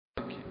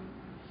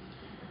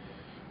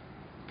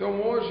Então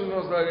hoje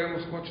nós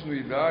daremos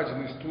continuidade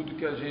no estudo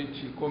que a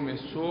gente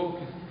começou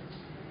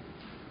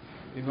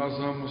e nós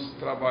vamos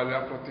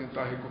trabalhar para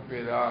tentar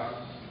recuperar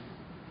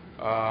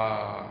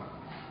a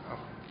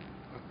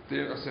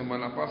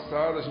semana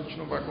passada. A gente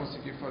não vai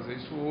conseguir fazer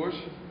isso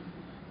hoje,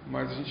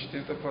 mas a gente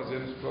tenta fazer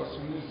nos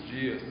próximos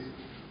dias.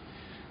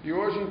 E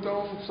hoje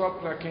então, só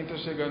para quem está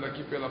chegando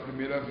aqui pela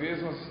primeira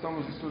vez, nós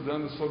estamos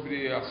estudando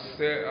sobre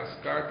as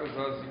cartas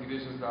às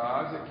igrejas da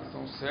Ásia, que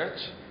são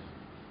 7.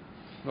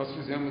 Nós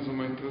fizemos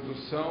uma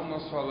introdução,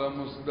 nós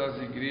falamos das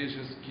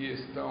igrejas que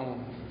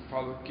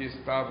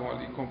estavam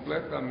ali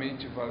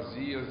completamente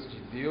vazias de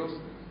Deus,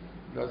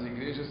 das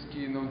igrejas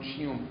que não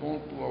tinham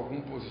ponto algum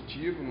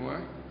positivo, não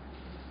é?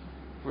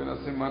 Foi na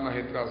semana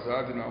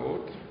retrasada e na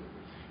outra.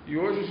 E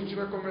hoje a gente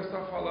vai começar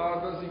a falar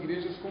das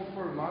igrejas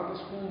conformadas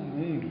com o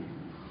mundo.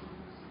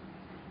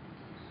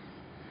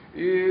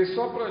 E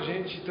só para a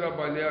gente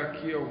trabalhar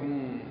aqui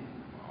alguns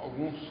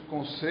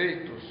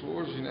conceitos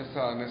hoje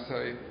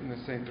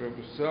nessa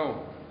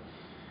introdução,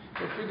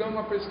 eu fui dar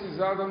uma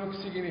pesquisada no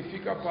que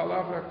significa a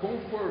palavra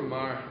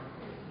conformar.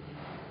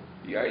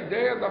 E a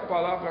ideia da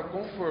palavra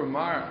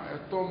conformar é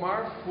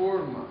tomar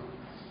forma.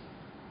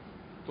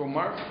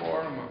 Tomar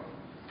forma.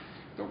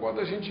 Então quando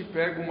a gente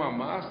pega uma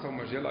massa,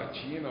 uma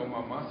gelatina,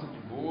 uma massa de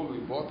bolo e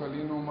bota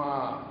ali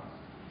numa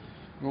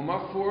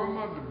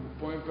forma,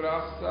 põe para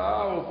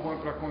assar ou põe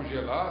para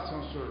congelar, se é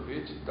um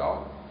sorvete e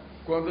tal.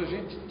 Quando a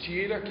gente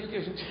tira, o que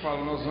a gente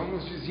fala? Nós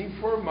vamos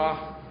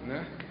desenformar,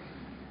 né?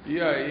 E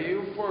aí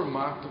o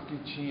formato que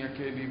tinha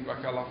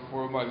aquela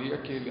forma ali,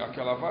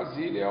 aquela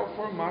vasilha, é o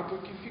formato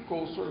que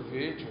ficou o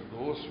sorvete, o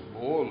doce, o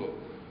bolo,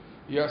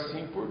 e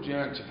assim por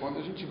diante. Quando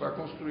a gente vai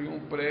construir um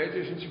prédio,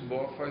 a gente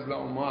faz lá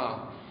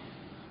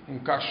um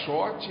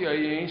caixote,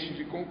 aí enche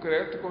de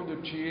concreto.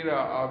 Quando tira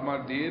a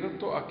madeira,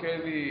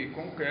 aquele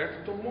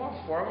concreto tomou a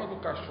forma do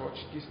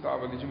caixote que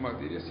estava ali de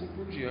madeira e assim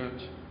por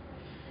diante.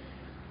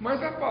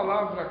 Mas a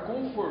palavra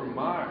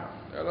conformar,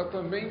 ela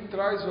também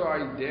traz a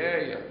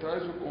ideia,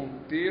 traz o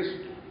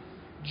contexto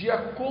de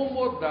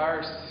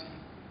acomodar-se,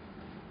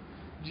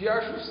 de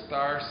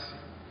ajustar-se.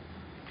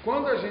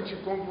 Quando a gente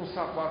compra um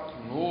sapato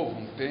novo,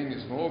 um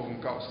tênis novo,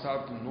 um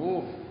calçado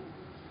novo,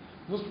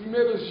 nos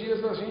primeiros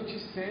dias a gente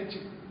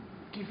sente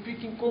que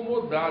fica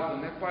incomodado,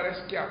 né?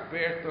 Parece que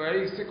aperta,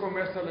 aí você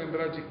começa a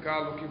lembrar de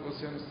calo que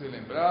você não se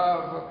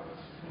lembrava.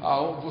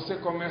 Você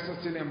começa a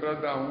se lembrar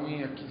da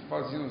unha que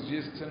fazia uns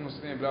dias que você não se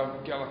lembrava,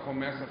 porque ela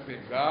começa a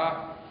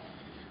pegar.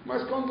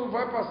 Mas quando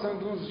vai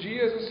passando uns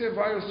dias, o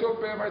seu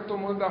pé vai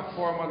tomando a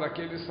forma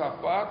daquele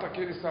sapato,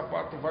 aquele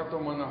sapato vai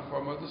tomando a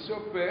forma do seu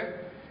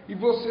pé, e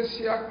você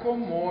se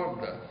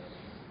acomoda.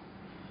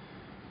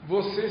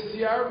 Você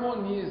se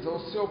harmoniza, o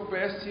seu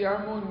pé se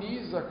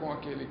harmoniza com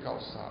aquele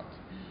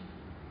calçado.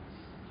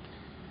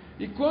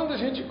 E quando a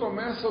gente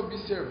começa a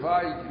observar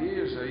a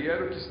igreja, e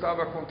era o que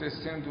estava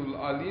acontecendo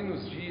ali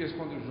nos dias,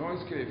 quando João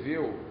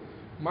escreveu,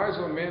 mais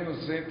ou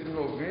menos entre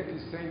 90 e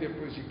 100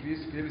 depois de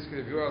Cristo, que ele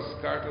escreveu as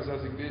cartas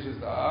às igrejas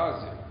da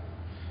Ásia,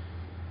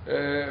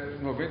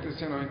 90 e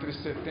 100 não, entre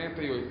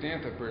 70 e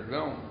 80,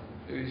 perdão,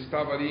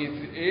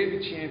 ele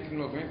tinha entre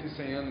 90 e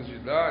 100 anos de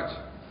idade.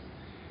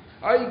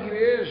 A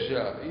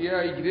igreja, e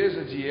a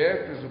igreja de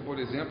Éfeso, por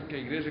exemplo, que é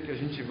a igreja que a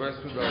gente vai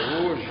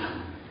estudar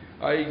hoje,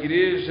 a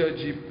igreja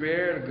de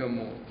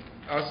Pérgamo,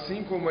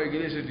 assim como a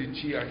igreja de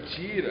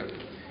Tiatira,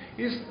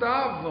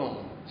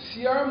 estavam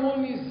se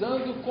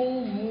harmonizando com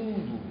o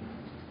mundo.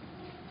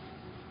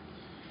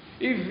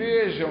 E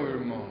vejam,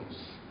 irmãos,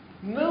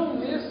 não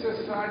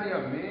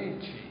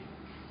necessariamente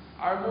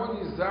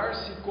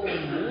harmonizar-se com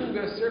o mundo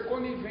é ser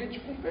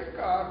conivente com o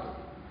pecado.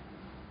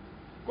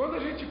 Quando a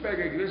gente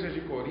pega a igreja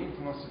de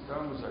Corinto, nós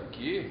citamos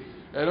aqui,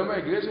 era uma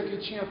igreja que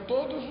tinha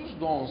todos os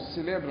dons,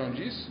 se lembram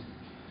disso?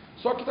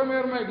 Só que também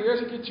era uma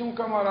igreja que tinha um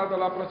camarada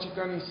lá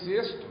praticando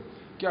incesto,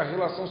 que é a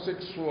relação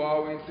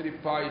sexual entre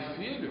pai e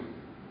filho,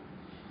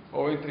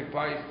 ou entre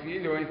pai e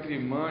filho, ou entre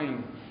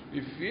mãe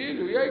e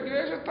filho, e a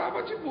igreja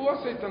estava de boa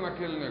aceitando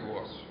aquele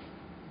negócio.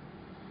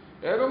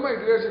 Era uma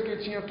igreja que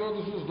tinha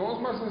todos os dons,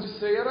 mas antes de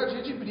ser era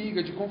dia de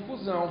briga, de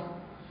confusão,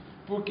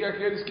 porque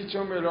aqueles que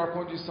tinham melhor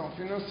condição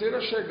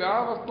financeira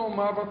chegavam,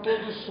 tomava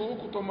todo o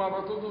suco,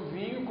 tomava todo o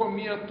vinho,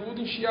 comia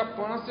tudo, enchia a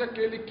pança, e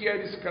aquele que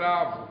era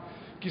escravo,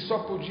 que só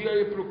podia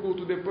ir para o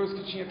culto depois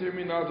que tinha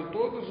terminado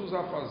todos os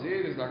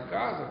afazeres da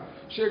casa,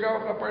 chegava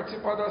para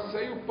participar da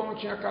ceia, o pão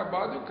tinha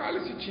acabado e o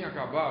cálice tinha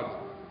acabado,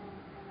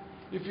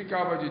 e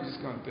ficava de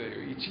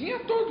descanteio, e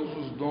tinha todos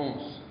os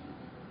dons.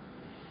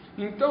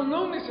 Então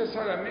não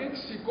necessariamente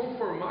se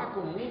conformar com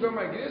o mundo é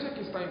uma igreja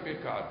que está em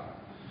pecado,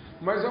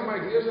 mas é uma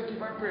igreja que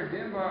vai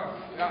perdendo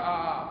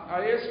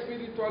a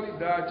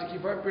espiritualidade, que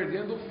vai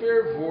perdendo o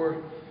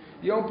fervor,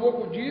 e é um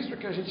pouco disso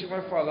que a gente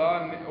vai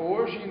falar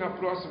hoje e na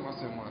próxima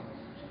semana.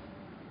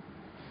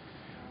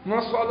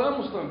 Nós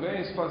falamos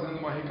também, fazendo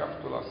uma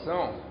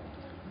recapitulação,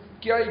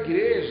 que a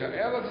igreja,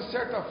 ela de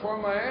certa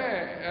forma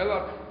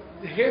ela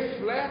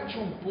reflete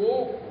um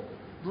pouco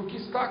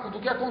do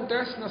que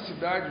acontece na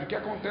cidade, do que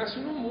acontece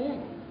no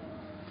mundo.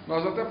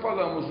 Nós até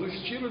falamos, o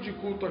estilo de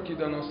culto aqui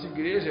da nossa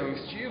igreja é um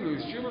estilo, o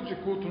estilo de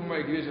culto numa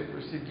igreja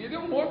perseguida é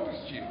um outro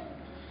estilo.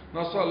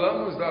 Nós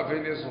falamos da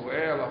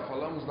Venezuela,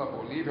 falamos da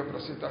Bolívia, para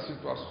citar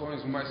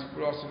situações mais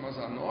próximas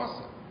à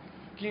nossa,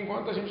 que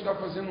enquanto a gente está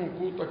fazendo um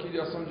culto aqui de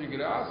ação de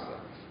graça,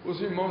 os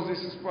irmãos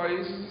desses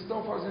países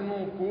estão fazendo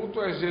um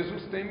culto,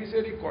 Jesus tem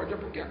misericórdia,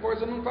 porque a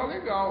coisa não está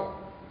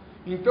legal.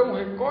 Então o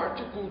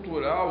recorte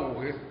cultural,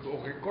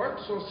 o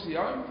recorte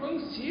social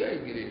influencia a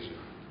igreja.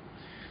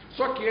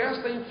 Só que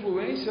esta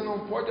influência não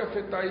pode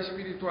afetar a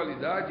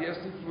espiritualidade,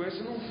 esta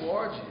influência não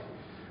pode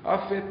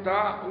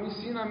afetar o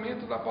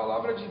ensinamento da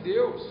palavra de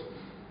Deus.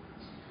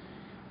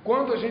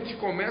 Quando a gente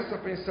começa a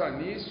pensar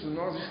nisso,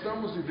 nós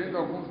estamos vivendo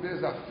alguns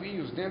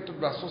desafios dentro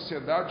da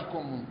sociedade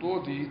como um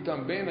todo e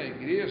também na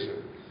igreja,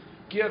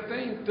 que até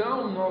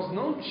então nós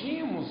não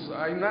tínhamos,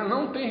 ainda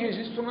não tem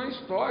registro na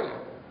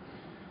história.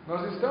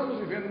 Nós estamos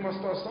vivendo uma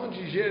situação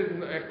de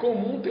é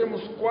comum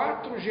termos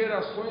 4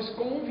 gerações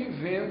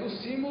convivendo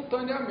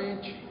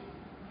simultaneamente.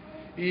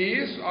 E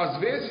isso, às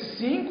vezes,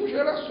 5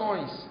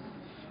 gerações.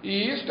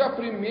 E isso é a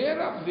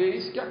primeira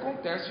vez que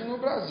acontece no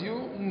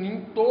Brasil,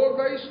 em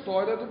toda a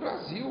história do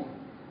Brasil.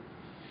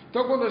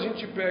 Então, quando a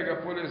gente pega,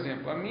 por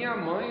exemplo, a minha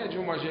mãe é de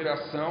uma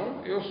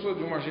geração, eu sou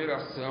de uma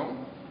geração,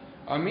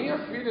 a minha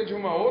filha é de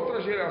uma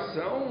outra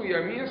geração e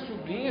a minha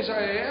sobrinha já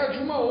é de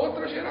uma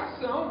outra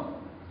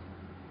geração.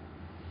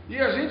 E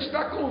a gente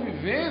está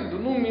convivendo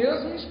no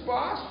mesmo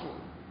espaço,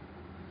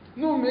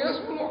 no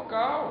mesmo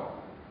local,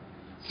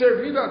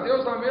 servindo a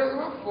Deus da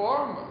mesma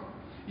forma.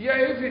 E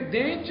é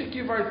evidente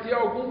que vai ter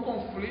algum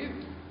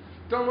conflito.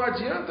 Então não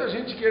adianta a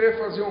gente querer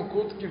fazer um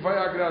culto que vai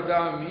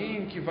agradar a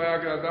mim, que vai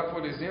agradar,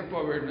 por exemplo,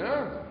 ao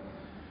Hernando,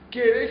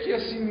 querer que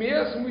esse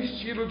mesmo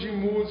estilo de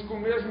música, o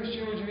mesmo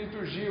estilo de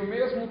liturgia, o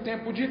mesmo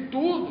tempo de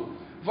tudo,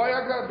 vai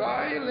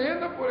agradar a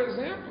Helena, por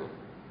exemplo.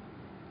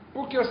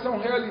 Porque são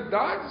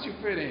realidades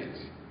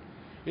diferentes.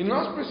 E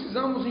nós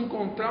precisamos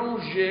encontrar um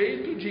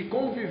jeito de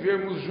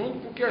convivermos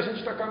juntos, porque a gente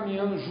está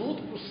caminhando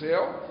junto para o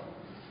céu,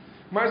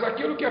 mas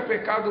aquilo que é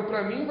pecado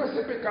para mim vai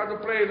ser pecado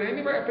para a Helena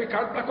e vai ser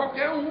pecado para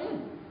qualquer um.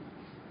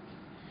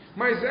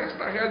 Mas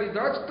esta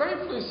realidade está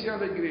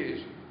influenciando a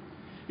igreja.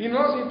 E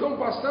nós então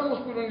passamos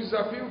por um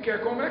desafio que é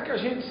como é que a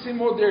gente se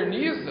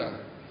moderniza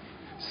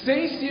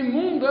sem se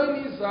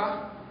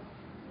mundanizar.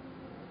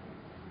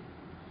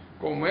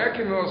 Como é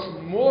que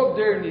nós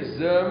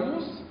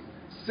modernizamos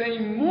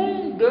sem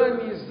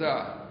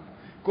mundanizar?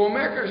 Como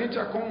é que a gente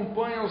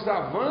acompanha os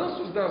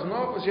avanços das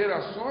novas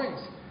gerações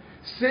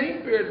sem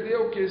perder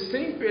o quê?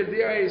 Sem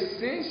perder a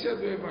essência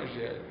do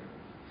Evangelho.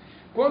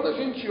 Quando a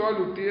gente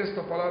olha o texto,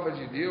 a palavra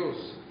de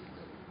Deus,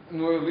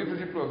 no livro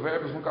de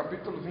Provérbios, no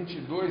capítulo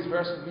 22,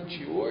 verso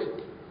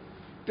 28,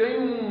 tem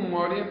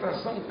uma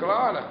orientação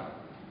clara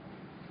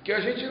que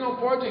a gente não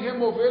pode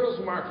remover os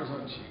marcos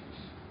antigos.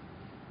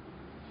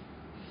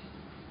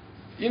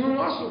 E no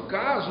nosso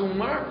caso, o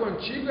marco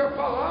antigo é a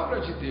palavra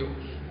de Deus.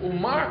 O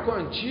marco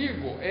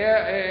antigo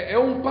é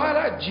um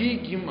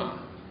paradigma.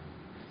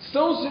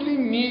 São os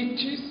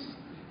limites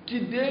que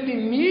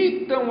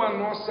delimitam a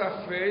nossa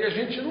fé e a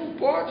gente não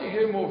pode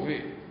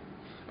remover.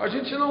 A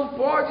gente não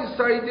pode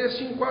sair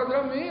desse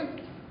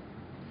enquadramento.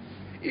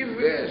 E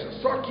veja,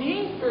 só que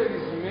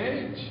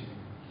infelizmente,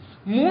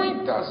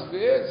 muitas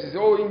vezes,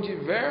 ou em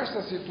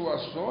diversas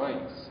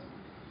situações,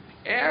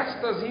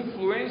 estas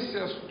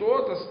influências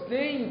todas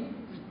têm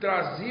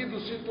trazido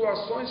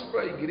situações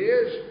para a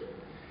igreja,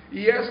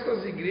 e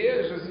estas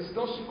igrejas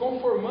estão se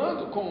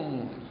conformando com o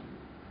mundo.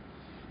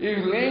 E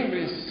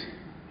lembrem-se,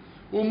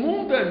 o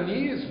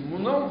mundanismo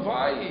não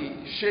vai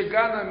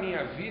chegar na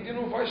minha vida e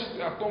não vai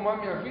tomar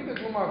minha vida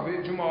de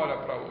uma hora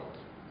para outra.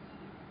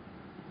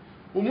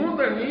 O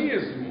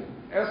mundanismo,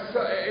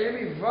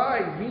 ele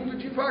vai vindo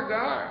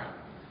devagar.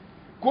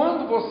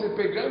 Quando você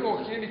pegando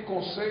aquele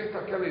conceito,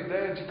 aquela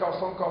ideia de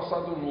calçar um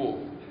calçado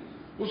novo,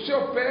 o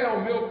seu pé,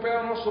 o meu pé,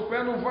 o nosso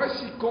pé não vai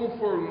se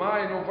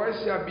conformar e não vai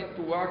se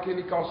habituar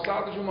àquele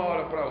calçado de uma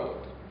hora para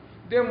outra.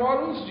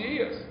 Demora uns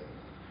dias.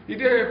 E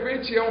de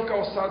repente é um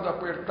calçado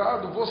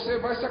apertado, você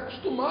vai se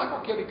acostumar com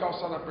aquele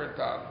calçado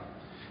apertado.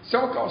 Se é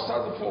um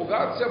calçado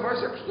folgado, você vai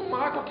se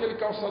acostumar com aquele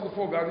calçado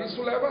folgado.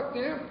 Isso leva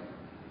tempo.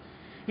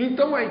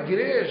 Então a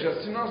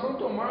igreja, se nós não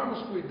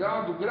tomarmos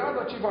cuidado,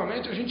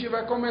 gradativamente a gente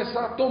vai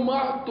começar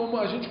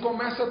a a gente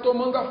começa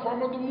tomando a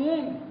forma do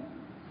mundo.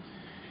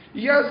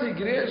 E as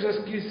igrejas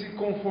que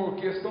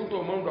estão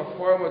tomando a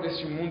forma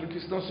desse mundo, que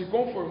estão se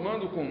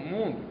conformando com o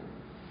mundo,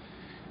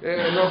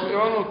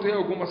 eu anotei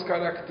algumas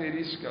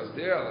características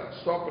dela,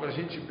 só para a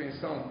gente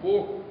pensar um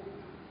pouco.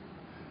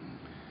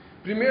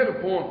 Primeiro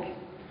ponto,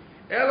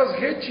 elas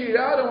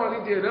retiraram a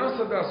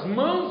liderança das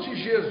mãos de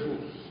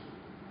Jesus,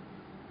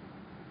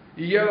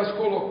 e elas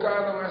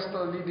colocaram esta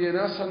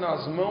liderança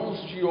nas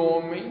mãos de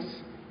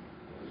homens.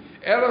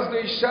 Elas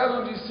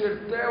deixaram de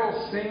ser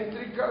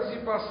teocêntricas e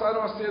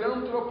passaram a ser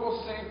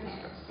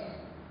antropocêntricas.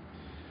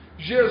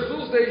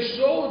 Jesus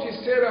deixou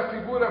de ser a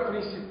figura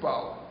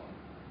principal.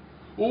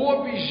 O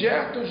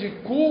objeto de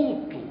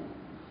culto,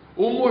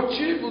 o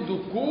motivo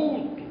do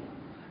culto,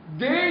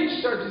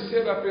 deixa de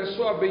ser a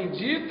pessoa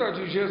bendita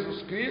de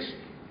Jesus Cristo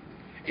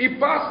e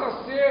passa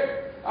a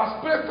ser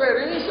as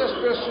preferências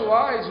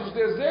pessoais, os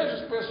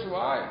desejos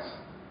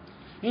pessoais.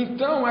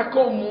 Então é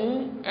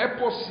comum, é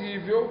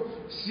possível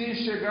se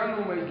chegar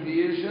numa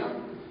igreja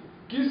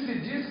que se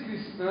diz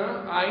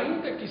cristã,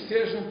 ainda que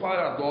seja um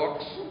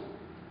paradoxo,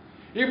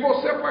 e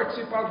você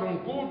participar de um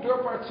culto, eu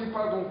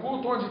participar de um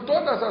culto onde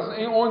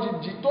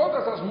de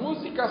todas as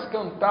músicas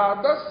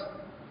cantadas,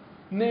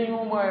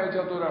 nenhuma é de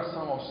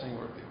adoração ao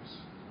Senhor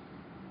Deus.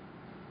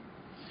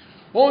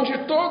 Onde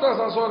todas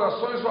as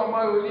orações, ou a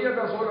maioria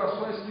das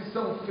orações que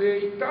são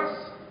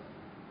feitas,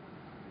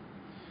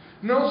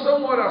 não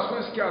são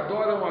orações que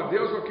adoram a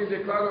Deus ou que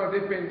declaram a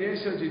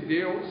dependência de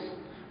Deus,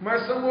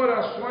 mas são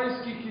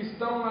orações que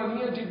estão na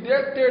linha de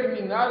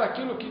determinar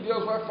aquilo que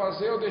Deus vai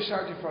fazer ou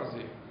deixar de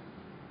fazer.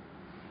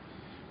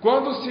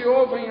 Quando se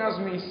ouvem as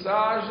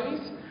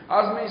mensagens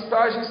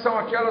são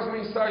aquelas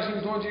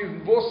mensagens onde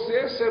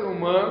você, ser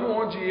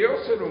humano, onde eu,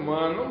 ser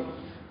humano,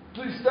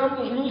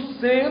 estamos no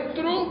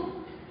centro,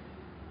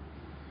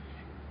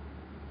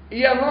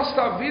 e a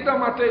nossa vida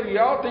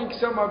material tem que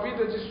ser uma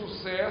vida de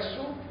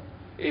sucesso,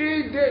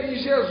 e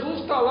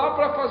Jesus está lá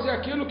para fazer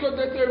aquilo que eu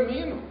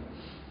determino.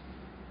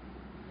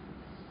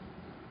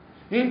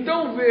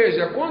 Então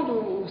veja,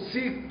 quando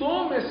se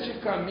toma este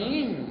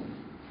caminho,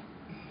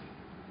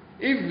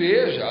 e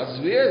veja, às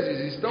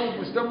vezes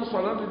estamos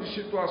falando de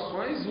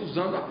situações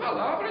usando a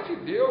palavra de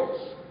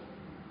Deus,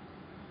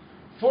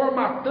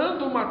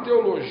 formatando uma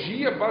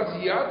teologia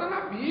baseada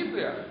na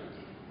Bíblia,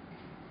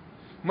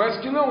 mas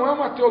que não é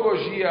uma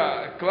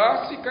teologia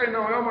clássica e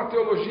não é uma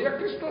teologia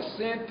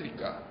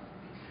cristocêntrica.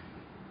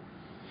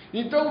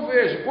 Então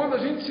veja, quando a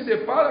gente se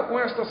depara com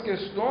estas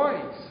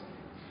questões,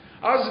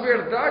 as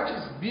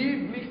verdades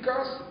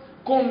bíblicas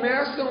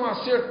começam a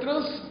ser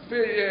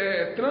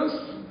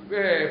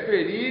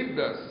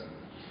transferidas,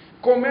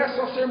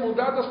 começam a ser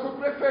mudadas por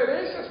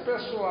preferências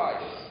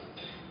pessoais.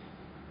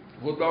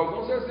 Vou dar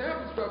alguns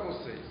exemplos para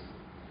vocês.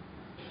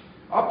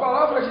 A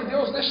palavra de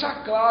Deus deixa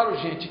claro,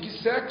 gente, que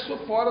sexo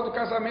fora do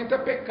casamento é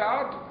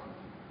pecado.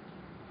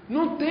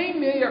 Não tem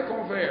meia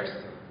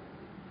conversa.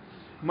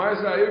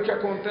 Mas aí o que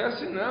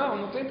acontece?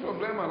 Não tem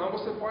problema não.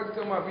 Você pode ter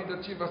uma vida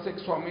ativa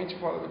sexualmente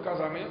fora do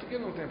casamento, que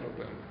não tem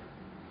problema.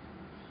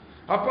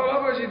 A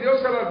palavra de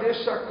Deus, ela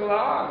deixa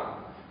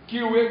claro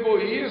que o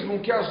egoísmo,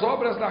 que as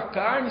obras da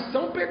carne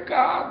são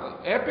pecado,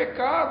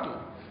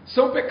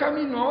 são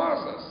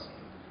pecaminosas.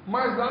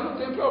 Mas lá não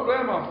tem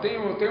problema, tem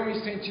um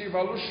incentivo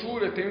à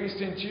luxúria, tem um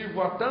incentivo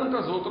a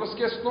tantas outras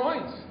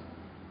questões,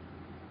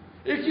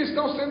 e que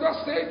estão sendo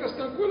aceitas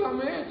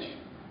tranquilamente.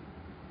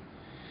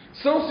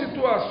 São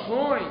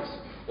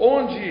situações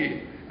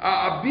onde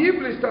a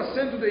Bíblia está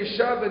sendo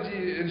deixada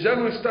já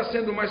não está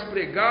sendo mais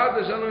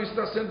pregada, já não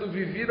está sendo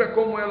vivida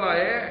como ela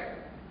é,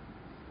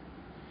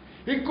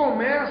 e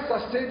começa a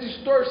ser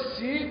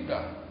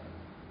distorcida,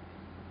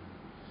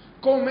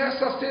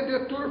 começa a ser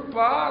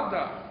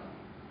deturpada,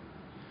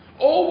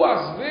 ou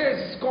às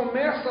vezes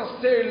começa a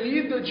ser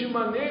lida de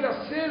maneira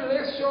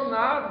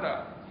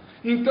selecionada.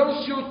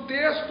 Então, se o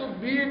texto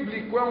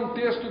bíblico é um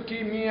texto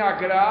que me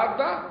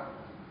agrada,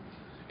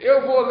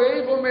 eu vou ler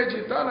e vou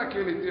meditar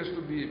naquele texto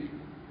bíblico.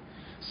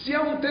 Se é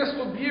um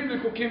texto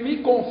bíblico que me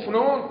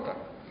confronta,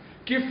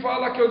 que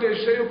fala que eu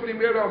deixei o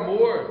primeiro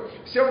amor,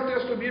 se é um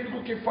texto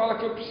bíblico que fala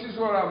que eu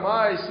preciso orar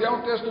mais, se é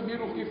um texto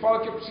bíblico que fala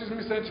que eu preciso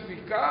me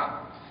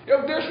santificar,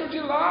 eu deixo de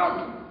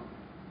lado.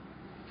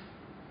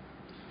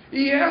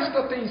 E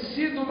esta tem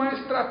sido uma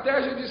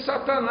estratégia de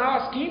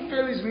Satanás, que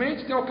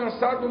infelizmente tem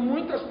alcançado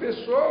muitas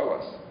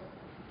pessoas.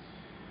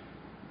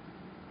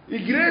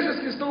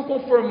 Igrejas que estão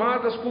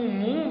conformadas com o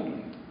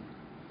mundo,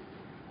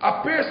 a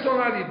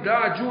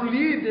personalidade, o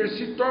líder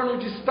se torna o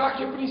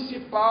destaque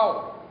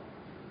principal.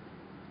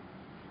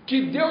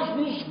 Que Deus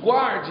nos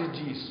guarde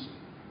disso.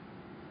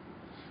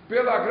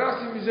 Pela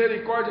graça e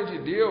misericórdia de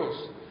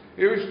Deus,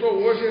 eu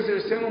estou hoje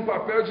exercendo um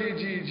papel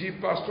de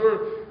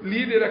pastor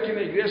líder aqui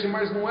na igreja,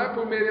 mas não é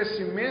por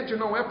merecimento,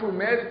 não é por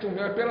mérito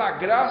meu, é pela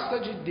graça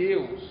de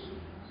Deus.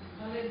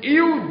 E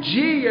o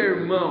dia,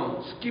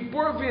 irmãos, que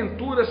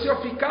porventura, se eu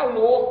ficar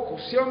louco,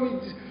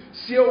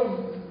 se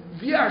eu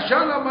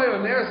viajar na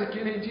maionese,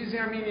 que nem dizem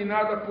a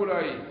meninada por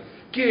aí,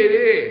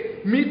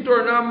 querer me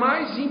tornar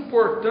mais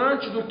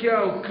importante do que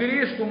o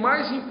Cristo,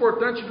 mais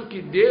importante do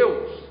que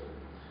Deus,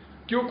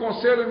 que o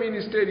conselho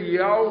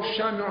ministerial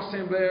chame uma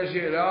assembleia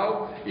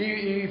geral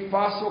e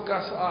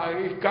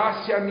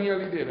casse a minha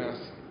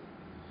liderança.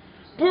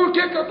 Por que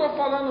eu estou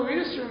falando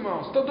isso,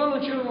 irmãos? Estou dando um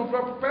tiro no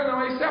próprio pé?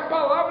 Não, isso é a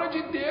palavra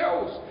de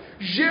Deus.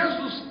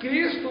 Jesus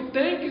Cristo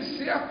tem que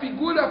ser a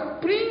figura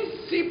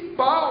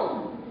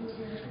principal.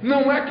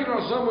 Não é que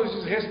nós vamos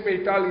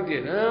desrespeitar a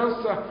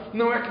liderança,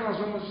 não é que nós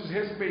vamos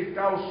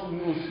desrespeitar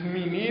os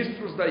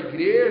ministros da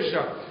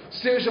igreja,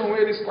 sejam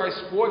eles quais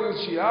forem,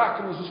 os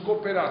diáconos, os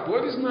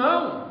cooperadores,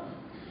 não.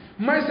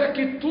 Mas é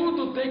que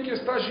tudo tem que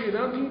estar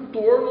girando em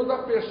torno da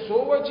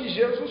pessoa de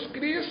Jesus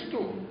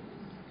Cristo.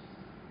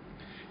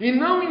 E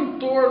não em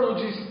torno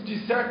de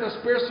certas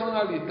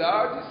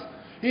personalidades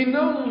e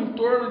não em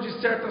torno de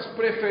certas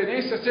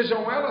preferências,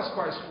 sejam elas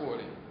quais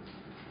forem.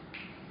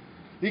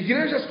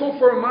 Igrejas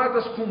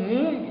conformadas com o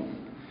mundo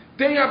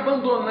têm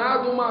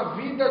abandonado a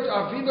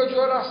vida de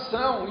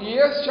oração, e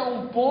este é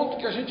um ponto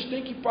que a gente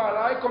tem que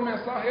parar e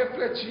começar a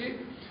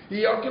refletir,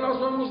 e é o que nós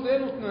vamos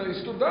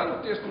estudar no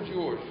texto de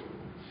hoje.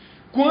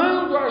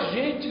 Quando a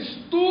gente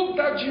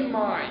estuda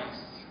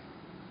demais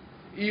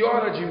e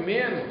ora de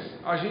menos,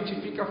 a gente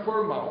fica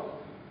formal.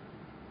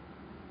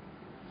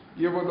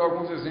 E eu vou dar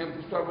alguns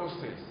exemplos para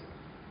vocês.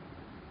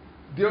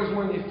 Deus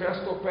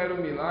manifesta, opera um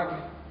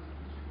milagre.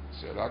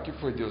 Será que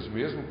foi Deus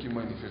mesmo que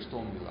manifestou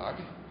um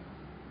milagre?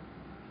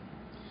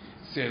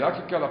 Será que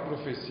aquela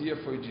profecia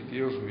foi de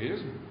Deus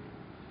mesmo?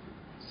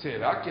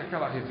 Será que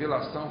aquela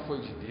revelação foi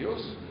de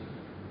Deus?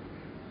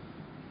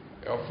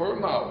 É o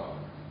formal.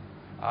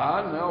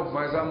 Ah, não,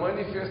 mas a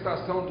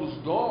manifestação dos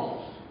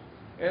dons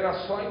era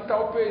só em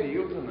tal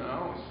período.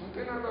 Não, isso não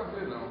tem nada a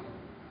ver, não.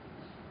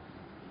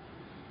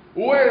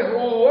 O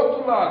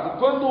outro lado,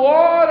 quando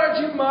ora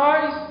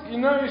demais e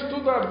não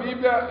estuda a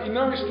Bíblia,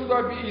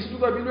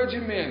 estuda a Bíblia de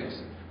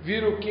menos,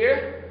 vira o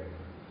quê?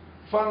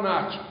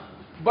 Fanático.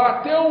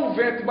 Bateu um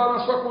vento e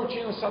balançou a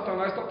cortina, o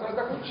Satanás está atrás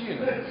da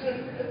cortina.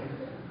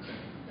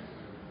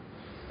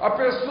 A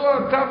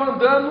pessoa estava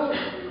andando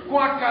com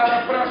a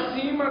cara para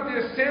cima,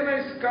 descendo a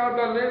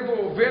escada,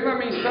 vendo a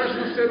mensagem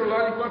no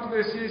celular enquanto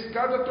descia a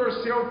escada,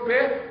 torceu o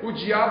pé, o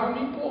diabo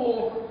me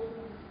empurrou.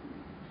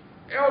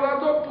 É o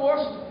lado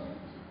oposto.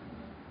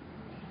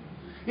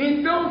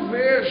 Então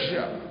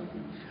veja,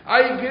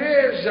 a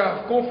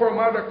igreja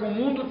conformada com o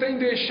mundo tem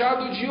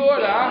deixado de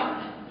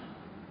orar.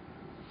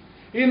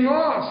 E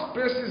nós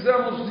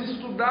precisamos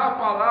estudar a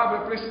palavra,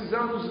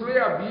 precisamos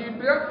ler a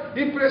Bíblia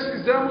e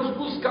precisamos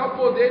buscar o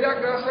poder e a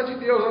graça de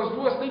Deus. As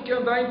duas têm que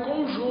andar em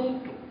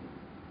conjunto.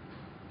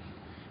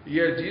 E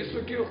é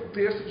disso que o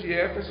texto de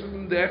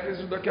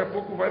Éfeso daqui a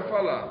pouco vai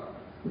falar.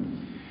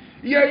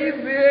 E aí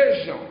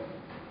vejam,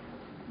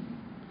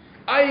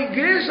 a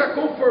igreja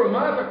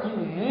conformada com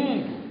o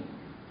mundo,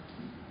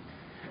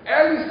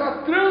 ela está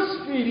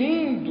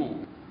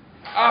transferindo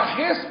a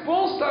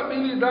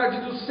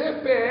responsabilidade do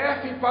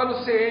CPF para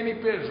o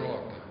CNPJ.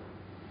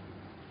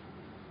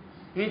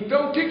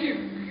 Então, o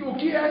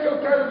que é que eu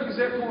quero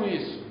dizer com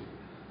isso?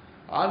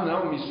 Ah,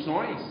 não,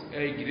 missões é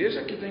a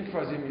igreja que tem que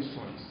fazer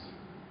missões.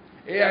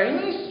 É a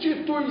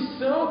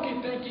instituição que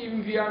tem que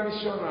enviar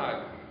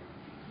missionário.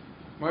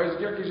 Mas o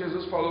que é que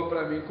Jesus falou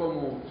para mim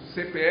como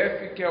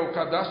CPF, que é o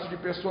cadastro de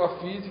pessoa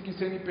física, e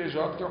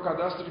CNPJ, que é o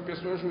cadastro de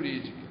pessoa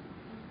jurídica?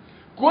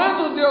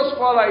 Quando Deus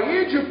fala,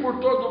 ide por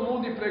todo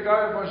mundo e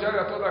pregar o evangelho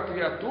a toda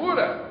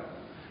criatura,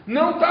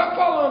 não está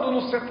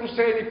falando para o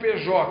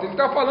CNPJ, ele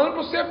está falando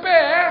para o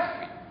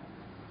CPF.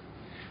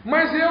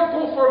 Mas eu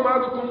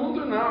conformado com o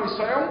mundo, não,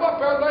 isso é um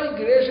papel da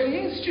igreja,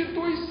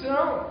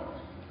 instituição.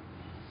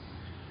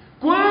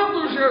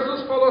 Quando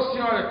Jesus falou assim,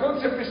 olha, quando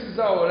você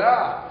precisar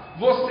orar,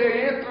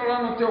 você entra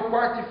lá no teu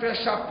quarto e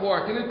fecha a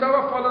porta. Ele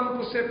estava falando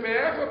para o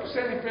CPF ou para o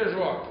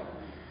CNPJ?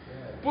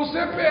 Para o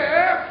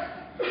CPF.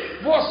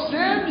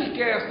 Você,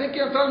 Miqueias, tem que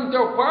entrar no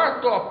teu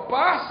quarto,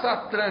 passa a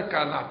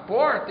tranca na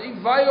porta e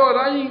vai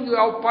orar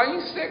ao Pai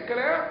em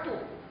secreto.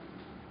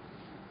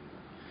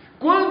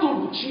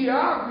 Quando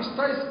Tiago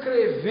está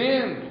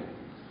escrevendo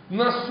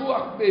na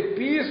sua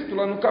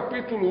epístola, no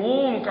capítulo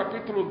 1, no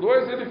capítulo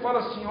 2, ele fala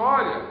assim,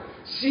 olha,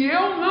 se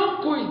eu não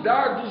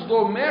cuidar dos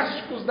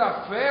domésticos da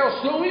fé, eu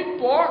sou um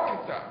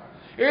hipócrita.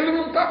 Ele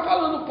não está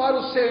falando para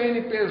o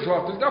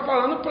CNPJ, ele está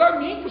falando para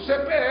mim, para o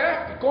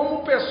CPF,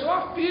 como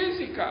pessoa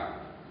física.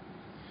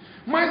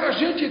 Mas a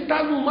gente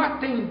está numa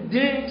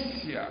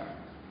tendência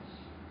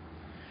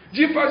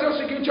de fazer o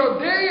seguinte, eu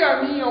dei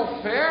a minha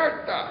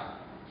oferta,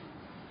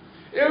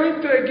 eu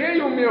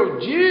entreguei o meu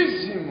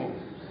dízimo,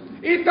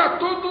 e está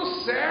tudo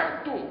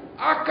certo,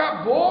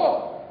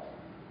 acabou.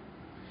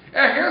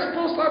 É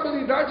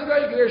responsabilidade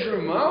da igreja,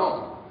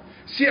 irmão.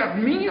 Se a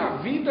minha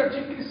vida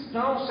de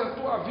cristão, se a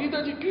tua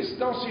vida de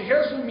cristão se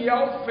resumir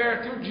à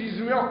oferta e o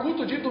dízimo e ao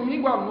culto de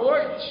domingo à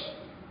noite,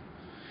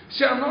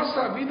 se a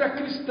nossa vida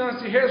cristã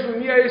se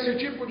resumir a esse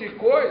tipo de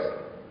coisa,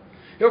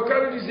 eu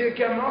quero dizer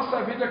que a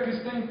nossa vida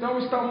cristã então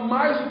está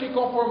mais do que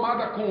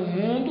conformada com o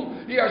mundo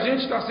e a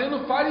gente está sendo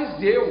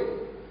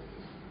fariseu.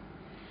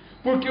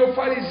 Porque o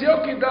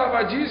fariseu que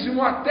dava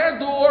dízimo até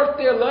do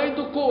hortelã e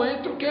do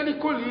coentro que ele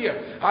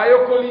colhia. Aí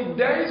eu colhi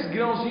 10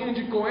 grãozinhos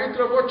de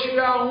coentro, eu vou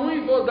tirar um e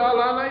vou dar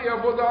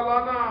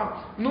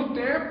lá no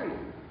templo.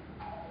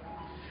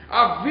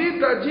 A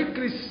vida de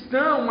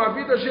cristão, uma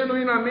vida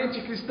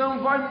genuinamente cristã,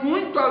 vai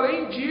muito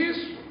além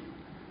disso.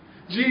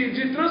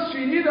 De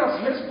transferir as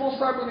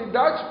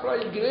responsabilidades para a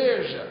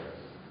igreja.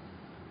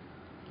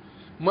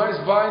 Mas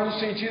vai no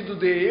sentido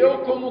de eu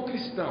como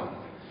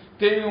cristão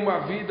tenho uma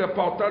vida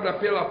pautada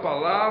pela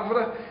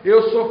palavra,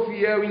 eu sou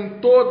fiel em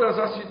todas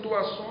as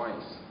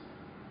situações.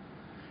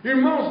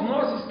 Irmãos,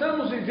 nós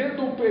estamos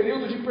vivendo um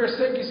período de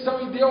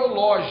perseguição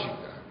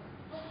ideológica.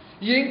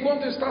 E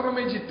enquanto eu estava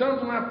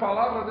meditando na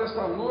palavra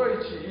desta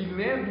noite e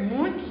lendo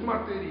muitos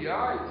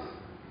materiais,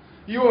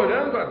 e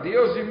orando a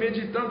Deus e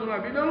meditando na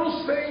Bíblia,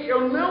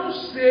 eu não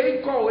sei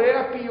qual é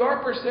a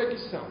pior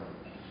perseguição.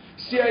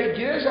 Se é a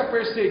igreja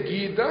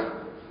perseguida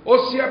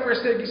ou se é a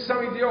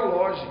perseguição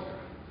ideológica.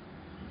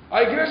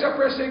 A igreja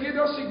perseguida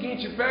é o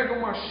seguinte: pega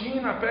uma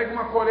China, pega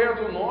uma Coreia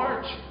do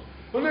Norte.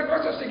 O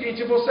negócio é o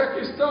seguinte: você é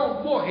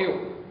cristão,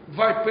 morreu,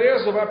 vai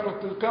preso, vai para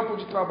o campo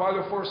de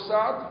trabalho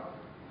forçado.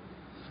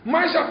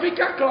 Mas já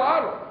fica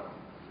claro,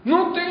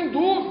 não tem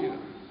dúvida.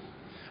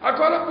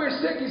 Agora, a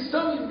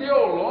perseguição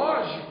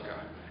ideológica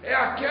é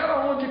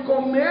aquela onde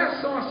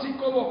começam a se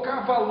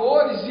colocar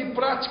valores e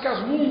práticas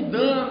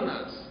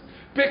mundanas,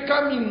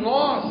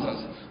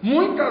 pecaminosas,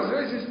 muitas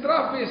vezes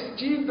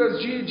travestidas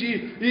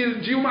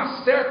de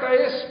uma certa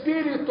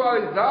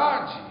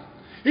espiritualidade,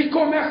 e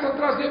começa a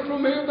trazer para o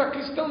meio da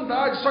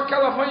cristandade, só que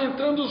ela vai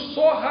entrando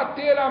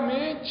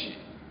sorrateiramente.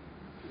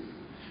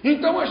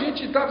 Então a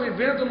gente está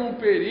vivendo num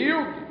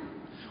período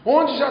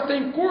onde já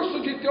tem curso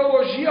de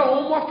teologia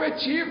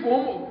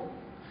homoafetivo,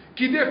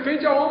 que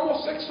defende a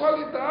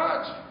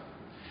homossexualidade.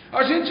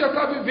 A gente já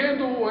está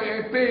vivendo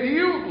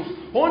períodos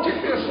onde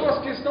pessoas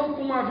que estão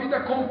com uma vida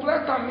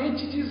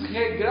completamente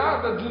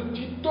desregrada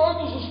de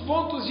todos os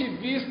pontos de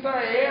vista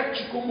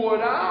ético,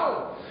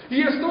 moral,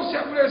 e estão se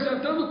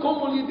apresentando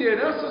como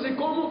lideranças e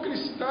como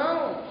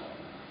cristãos.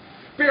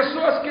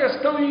 Pessoas que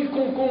estão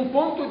com um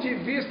ponto de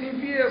vista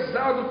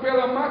enviesado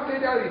pela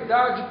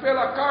materialidade,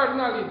 pela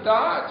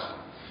carnalidade,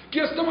 que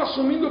estão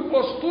assumindo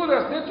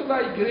posturas dentro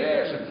da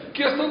igreja,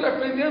 que estão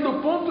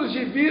defendendo pontos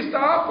de vista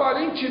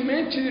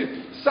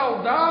aparentemente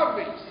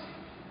saudáveis,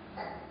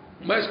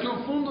 mas que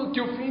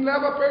o fim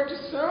leva à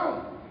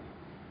perdição.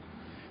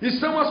 E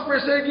são as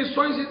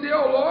perseguições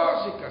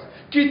ideológicas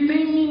que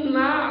têm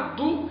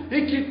minado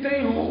e que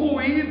têm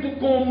ruído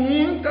com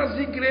muitas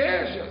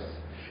igrejas.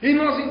 E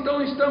nós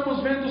então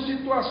estamos vendo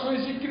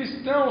situações de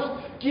cristãos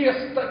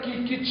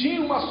que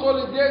tinham uma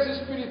solidez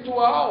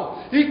espiritual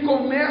e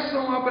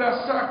começam a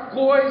abraçar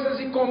coisas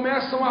e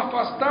começam a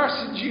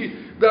afastar-se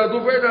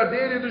do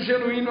verdadeiro e do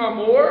genuíno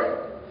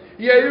amor.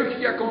 E aí o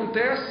que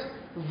acontece?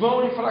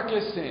 Vão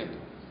enfraquecendo.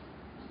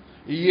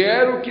 E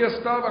era o que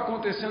estava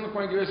acontecendo com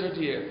a igreja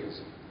de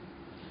Éfeso.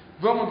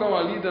 Vamos dar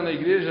uma lida na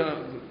igreja,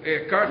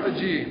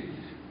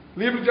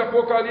 livro de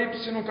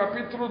Apocalipse, no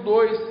capítulo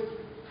 2,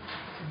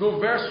 do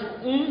verso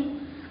 1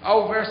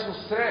 ao verso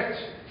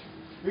 7.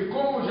 E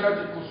como já é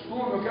de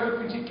costume, eu quero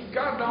pedir que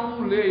cada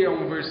um leia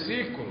um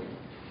versículo,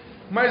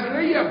 mas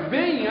leia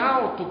bem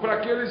alto para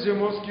aqueles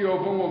irmãos que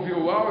vão ouvir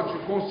o áudio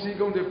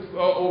consigam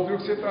ouvir o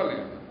que você está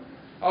lendo.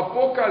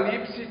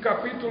 Apocalipse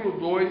capítulo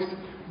 2,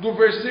 do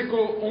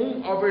versículo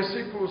 1 ao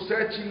versículo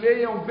 7,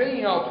 leiam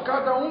bem alto,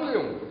 cada um lê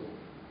um.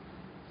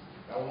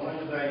 Ao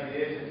anjo da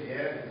igreja de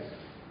Éfeso,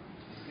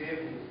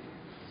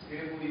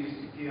 escrevo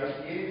isso, que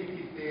aquele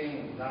que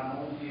tem na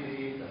mão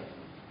direita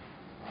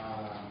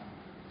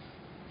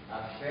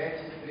as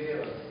 7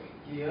 estrelas,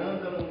 que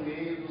anda no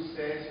meio dos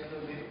 7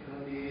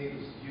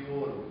 candeeiros de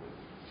ouro.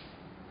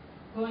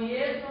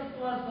 Conheço as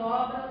tuas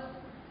obras,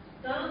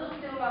 tanto o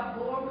teu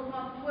labor como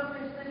a tua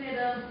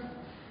perseverança,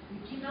 e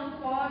que não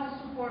podes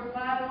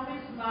suportar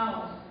homens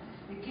maus,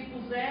 e que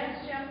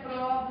puseste à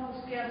prova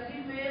os que a si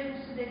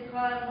mesmos se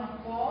declaram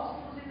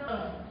apóstolos e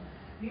não,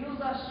 e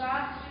os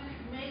achaste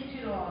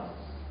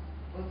mentirosos.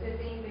 Você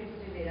tem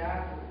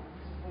perseverado,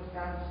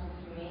 suportado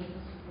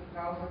sofrimentos por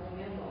causa do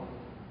meu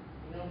nome,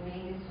 e não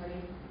tem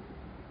desfalecido.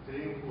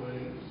 Tenho,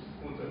 porém,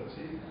 contra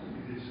ti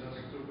que deixaste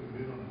o teu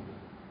primeiro amor.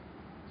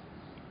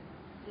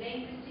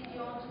 Lembre-se de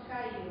onde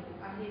caiu,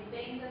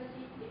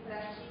 arrependa-se e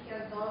pratique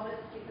as obras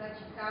que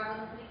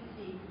praticava no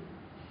princípio,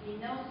 e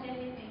não se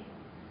arrependa.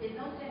 Se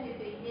não se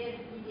arrepender,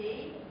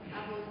 virei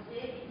a você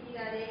e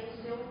tirarei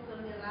o seu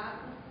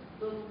candelabro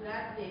do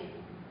lugar dele.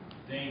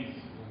 Tens,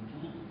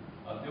 contudo,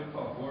 a teu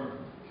favor,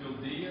 que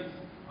odeias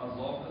as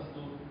obras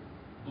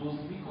dos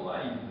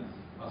nicolaítas,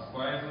 as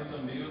quais eu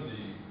também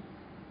odeio.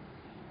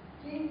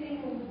 Quem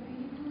tem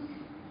ouvidos,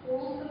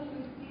 ouça o que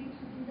o Espírito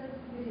diz às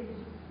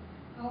igrejas.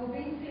 Ao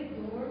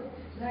vencedor,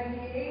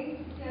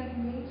 dar-lhe-ei que se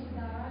alimente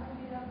da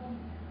árvore da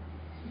vida,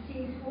 e se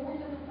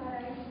encontra no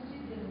paraíso de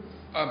Deus.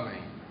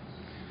 Amém.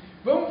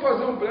 Vamos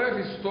fazer um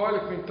breve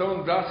histórico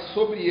então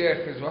sobre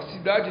Éfeso, a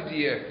cidade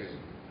de Éfeso.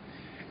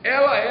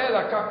 Ela era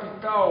a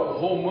capital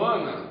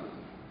romana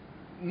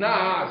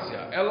na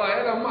Ásia, ela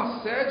era uma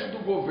sede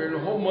do governo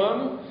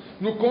romano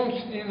no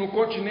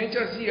continente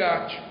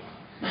asiático.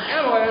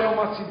 Ela era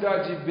uma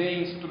cidade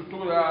bem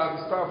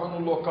estruturada, estava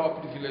num local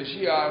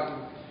privilegiado,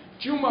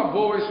 tinha uma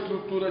boa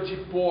estrutura de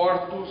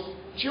portos,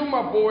 tinha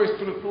uma boa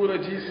estrutura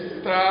de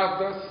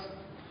estradas.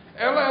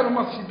 Ela era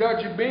uma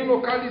cidade bem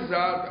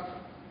localizada.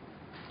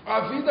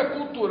 A vida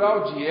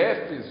cultural de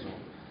Éfeso,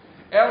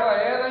 ela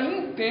era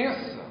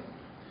intensa.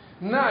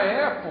 Na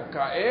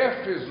época,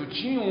 Éfeso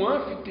tinha um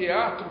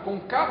anfiteatro com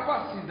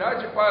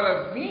capacidade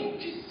para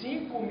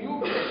 25 mil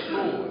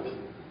pessoas.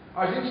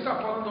 A gente está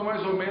falando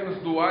mais ou menos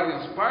do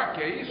Allianz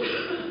Parque, é isso?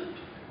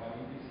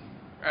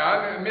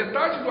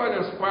 Metade do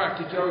Allianz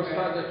Parque, que é o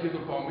estádio aqui do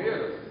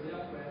Palmeiras,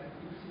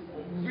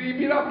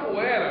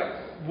 Ibirapuera,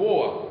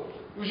 boa.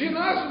 O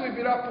ginásio do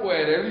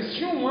Ibirapuera, eles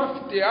tinham um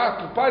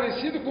anfiteatro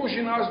parecido com o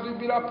ginásio do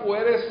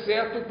Ibirapuera,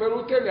 exceto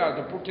pelo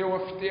telhado, porque o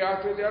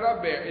anfiteatro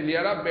ele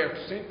era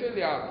aberto, sem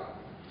telhado.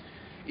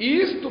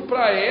 E isto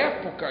para a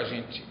época,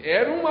 gente,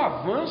 era um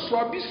avanço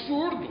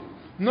absurdo.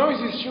 Não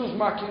existiam os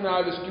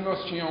maquinários que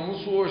nós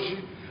tínhamos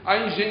hoje, a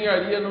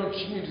engenharia não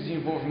tinha o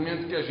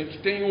desenvolvimento que a gente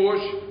tem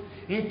hoje.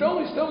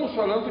 Então estamos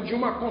falando de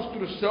uma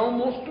construção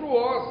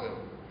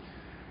monstruosa.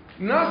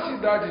 Na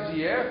cidade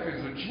de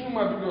Éfeso tinha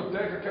uma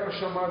biblioteca que era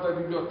chamada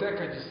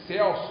Biblioteca de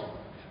Celso,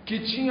 que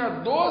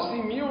tinha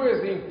 12.000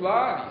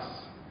 exemplares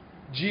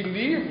de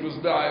livros,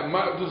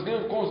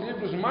 com os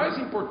livros mais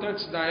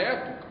importantes da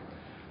época.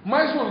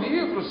 Mas o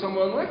livro,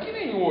 Samuel, não é que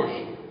nem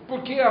hoje,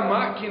 porque a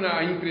máquina,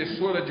 a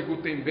impressora de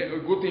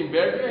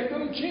Gutenberg ainda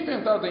não tinha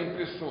inventado a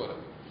impressora.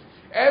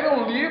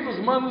 Eram livros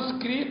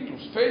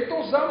manuscritos,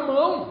 feitos à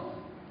mão,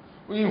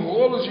 em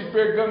rolos de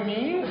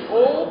pergaminho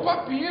ou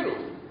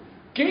papiro.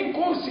 Quem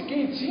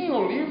tinha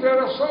o livro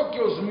era só o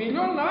que? Os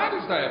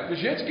milionários da época,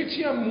 gente que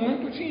tinha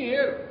muito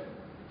dinheiro.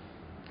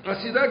 A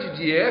cidade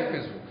de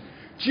Éfeso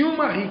tinha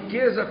uma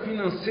riqueza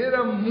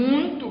financeira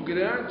muito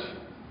grande,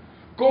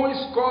 com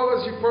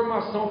escolas de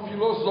formação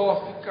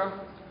filosófica,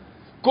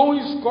 com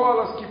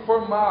escolas que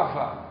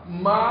formavam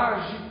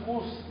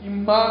mágicos e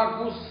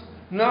magos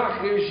na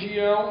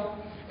região.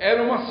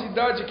 Era uma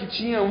cidade que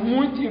tinha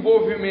muito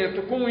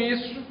envolvimento com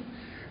isso.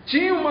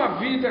 Tinha uma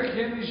vida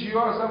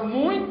religiosa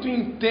muito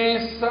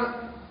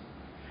intensa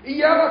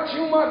e ela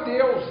tinha uma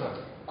deusa.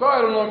 Qual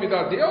era o nome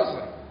da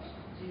deusa?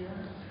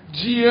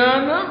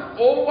 Diana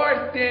ou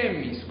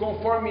Artemis,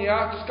 conforme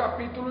Atos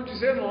capítulo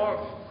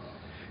 19,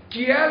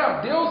 que era a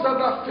deusa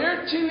da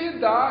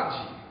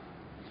fertilidade.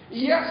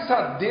 E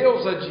essa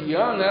deusa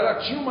Diana, ela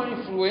tinha uma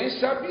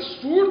influência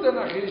absurda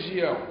na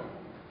região.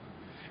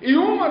 E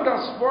uma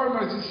das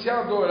formas de se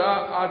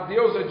adorar a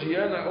deusa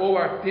Diana ou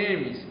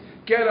Artemis,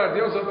 que era a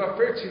deusa da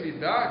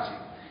fertilidade,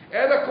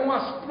 era com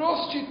as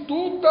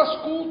prostitutas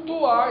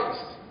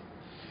cultuais.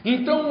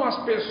 Então as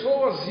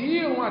pessoas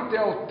iam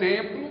até o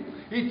templo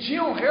e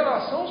tinham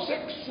relação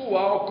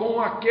sexual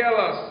com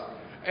aquelas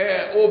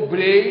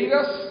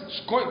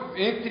obreiras,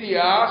 entre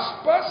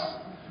aspas,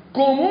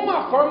 como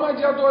uma forma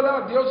de adorar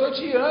a deusa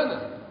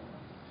Diana.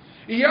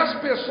 E as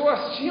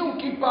pessoas tinham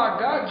que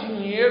pagar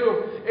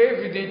dinheiro,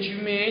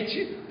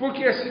 evidentemente,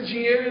 porque esse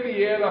dinheiro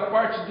ele era,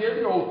 parte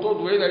dele, ou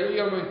todo ele, aí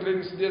eu não entrei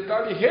nesse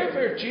detalhe,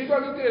 revertido à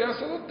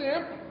liderança do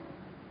templo.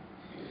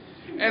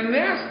 É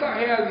nesta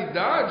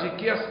realidade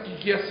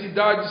que a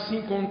cidade se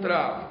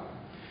encontrava.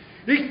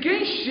 E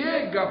quem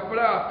chega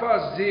para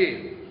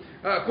fazer,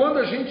 quando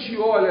a gente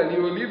olha ali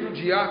o livro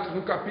de Atos,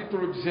 no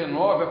capítulo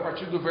 19, a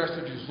partir do verso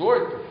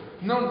 18,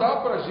 não dá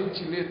para a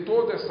gente ler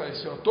toda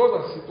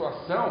a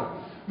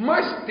situação,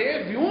 mas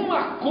teve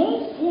uma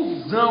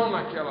confusão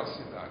naquela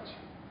cidade,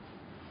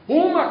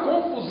 uma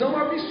confusão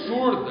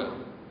absurda,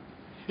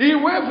 e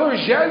o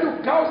Evangelho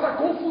causa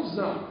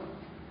confusão.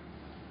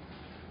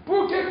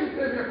 Por que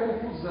teve a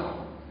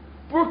confusão?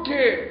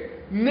 Porque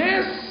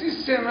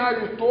nesse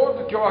cenário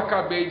todo que eu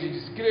acabei de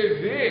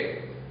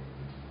descrever,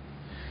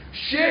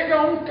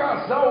 chega um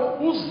casal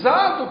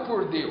usado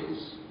por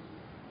Deus.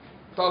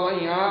 Está lá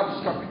em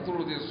Atos,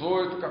 capítulo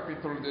 18,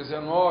 capítulo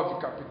 19,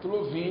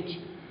 capítulo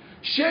 20.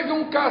 Chega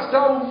um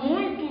casal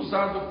muito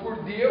usado por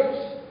Deus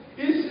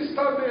e se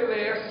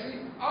estabelece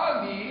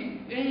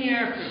ali em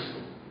Éfeso.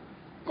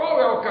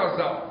 Qual é o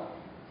casal?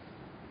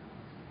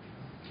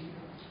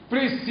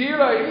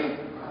 Priscila e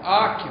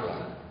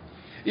Áquila.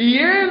 E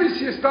eles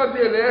se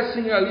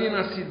estabelecem ali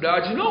na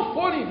cidade, não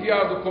foram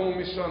enviados como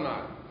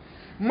missionários,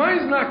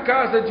 mas na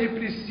casa de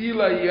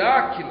Priscila e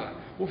Áquila,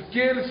 porque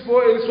eles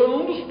foram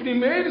um dos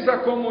primeiros a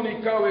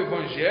comunicar o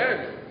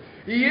Evangelho,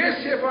 e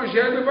esse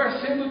Evangelho vai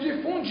sendo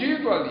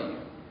difundido ali.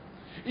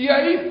 E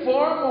aí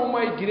formam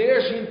uma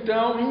igreja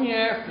então em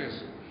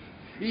Éfeso.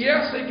 E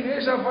essa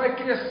igreja vai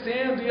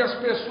crescendo e as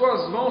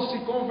pessoas vão se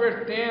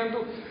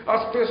convertendo,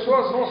 as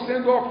pessoas vão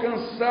sendo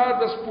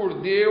alcançadas por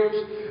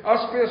Deus,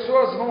 as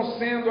pessoas vão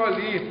sendo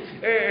ali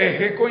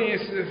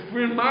reconhecidas,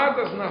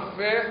 firmadas na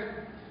fé.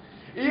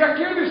 E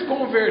aqueles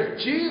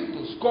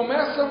convertidos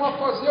começam a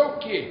fazer o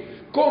quê?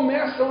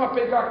 Começam a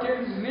pegar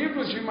aqueles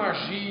livros de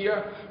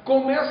magia,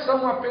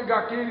 começam a pegar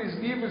aqueles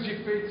livros de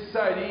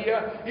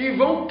feitiçaria e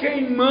vão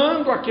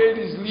queimando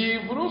aqueles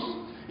livros.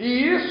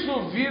 E isso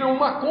vira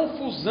uma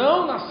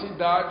confusão na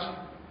cidade.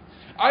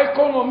 A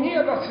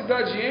economia da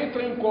cidade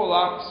entra em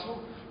colapso,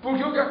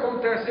 porque o que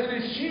acontece?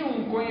 Eles tinham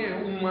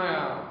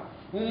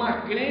uma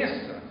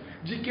crença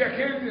de que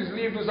aqueles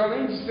livros,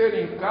 além de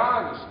serem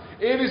caros,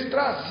 eles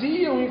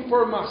traziam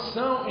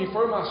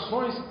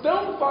informações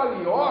tão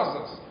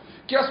valiosas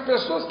que as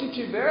pessoas que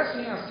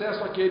tivessem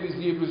acesso àqueles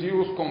livros e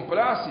os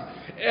comprassem,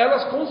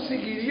 elas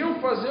conseguiriam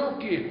fazer o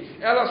quê?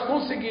 Elas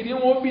conseguiriam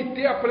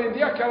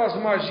aprender aquelas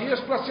magias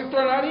para se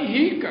tornarem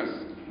ricas.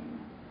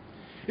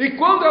 E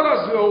quando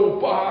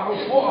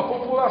a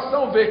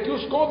população vê que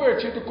os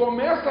convertidos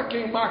começam a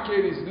queimar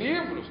aqueles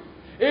livros,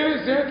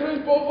 eles entram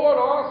em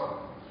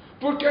polvorosa.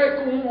 Porque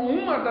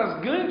uma das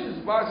grandes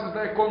bases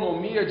da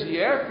economia de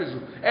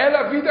Éfeso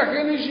era a vida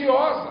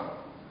religiosa.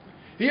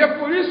 E é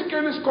por isso que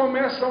eles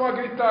começam a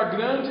gritar: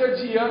 grande é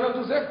Diana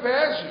dos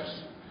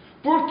Efésios.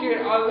 Porque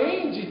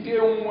além de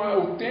ter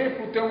o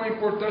templo ter uma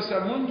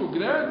importância muito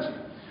grande,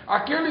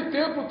 aquele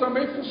templo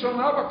também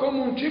funcionava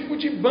como um tipo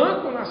de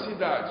banco na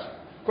cidade.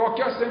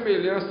 Qualquer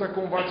semelhança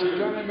com o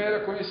Vaticano é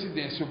mera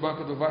coincidência, o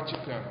Banco do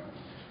Vaticano.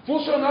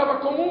 Funcionava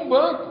como um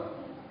banco.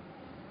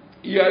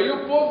 E aí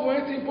o povo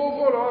entra em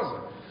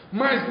polvorosa.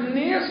 Mas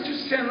neste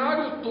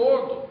cenário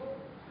todo,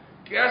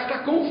 esta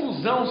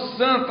confusão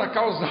santa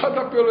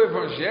causada pelo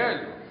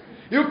Evangelho,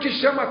 e o que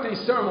chama a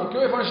atenção, irmão, que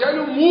o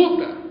Evangelho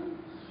muda,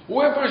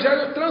 o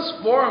Evangelho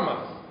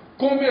transforma.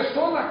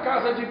 Começou na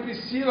casa de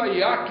Priscila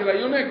e Áquila,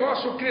 e o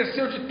negócio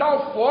cresceu de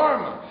tal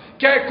forma,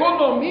 que a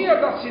economia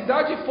da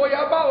cidade foi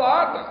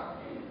abalada.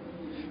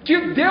 Que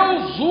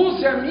Deus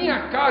use a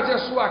minha casa e a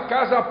sua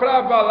casa para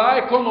abalar a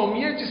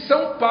economia de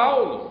São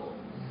Paulo.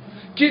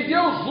 Que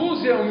Deus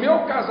use o meu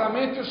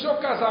casamento e o seu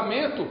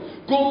casamento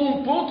como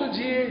um ponto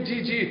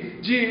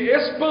de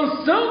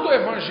expansão do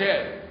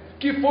Evangelho,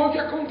 que foi o que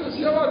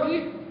aconteceu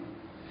ali.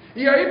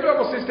 E aí, para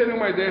vocês terem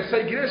uma ideia, essa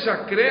igreja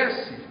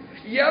cresce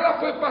e ela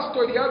foi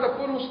pastoreada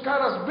por uns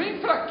caras bem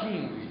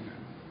fraquinhos.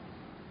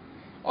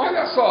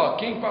 Olha só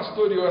quem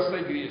pastoreou essa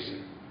igreja: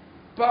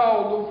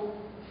 Paulo,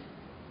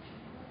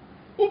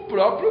 o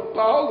próprio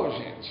Paulo,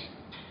 gente,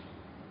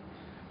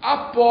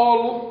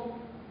 Apolo,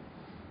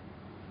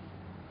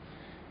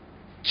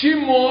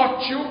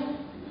 Timóteo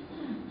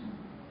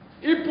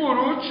e por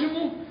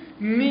último,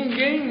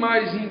 ninguém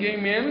mais, ninguém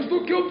menos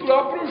do que o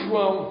próprio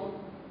João.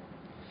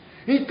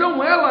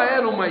 Então ela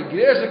era uma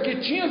igreja que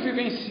tinha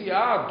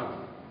vivenciado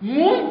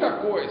muita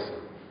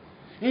coisa.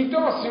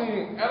 Então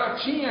assim, ela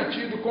tinha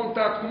tido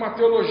contato com uma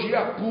teologia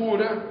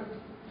pura.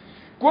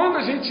 Quando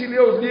a gente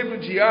lê os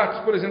livros de Atos,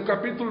 por exemplo,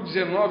 capítulo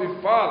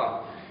 19,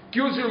 fala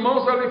que os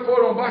irmãos ali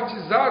foram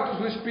batizados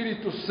no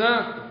Espírito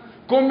Santo,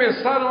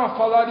 começaram a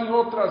falar em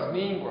outras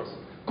línguas,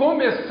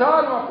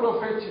 começaram a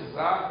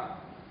profetizar.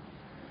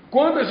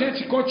 Quando a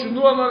gente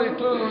continua na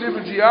leitura do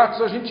livro de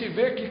Atos, a gente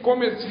vê que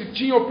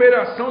tinha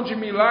operação de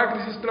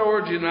milagres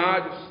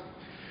extraordinários,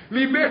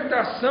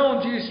 libertação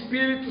de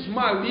espíritos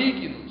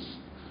malignos,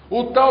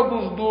 o tal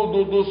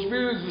dos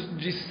filhos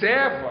de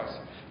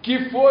Cefas,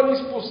 que foram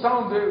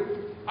expulsar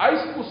a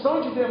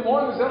expulsão de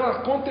demônios, ela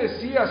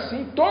acontecia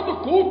assim todo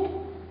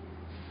culto.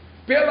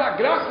 Pela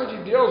graça de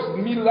Deus,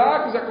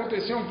 milagres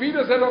aconteciam,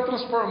 vidas eram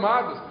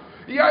transformadas.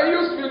 E aí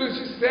os filhos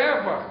de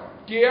Cefas,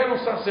 que eram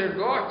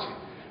sacerdotes,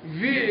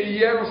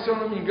 e eram, se eu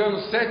não me engano,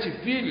 7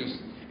 filhos,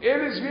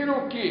 eles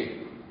viram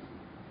que,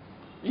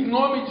 em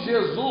nome de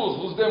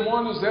Jesus, os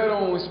demônios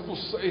eram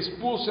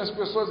expulsos, as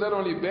pessoas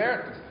eram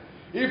libertas,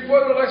 e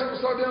foram lá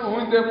expulsar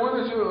o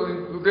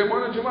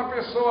demônio de uma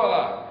pessoa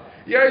lá.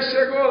 E aí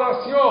chegou lá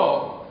assim: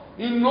 ó,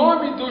 em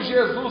nome do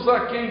Jesus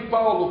a quem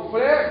Paulo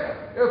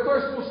prega, eu estou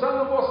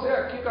expulsando você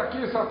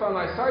daqui,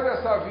 Satanás, sai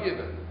dessa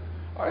vida.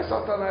 Aí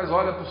Satanás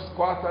olha para os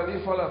 4 ali,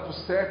 fala para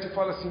os 7 e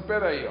fala assim: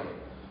 peraí, ó,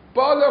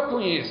 Paulo eu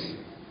conheço,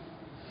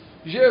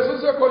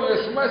 Jesus eu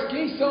conheço, mas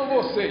quem são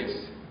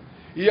vocês?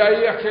 E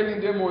aí aquele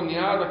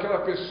endemoniado, aquela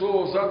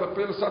pessoa usada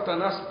pelo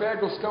Satanás,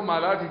 pega os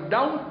camaradas e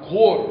dá um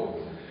couro,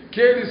 que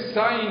eles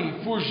saem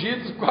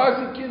fugidos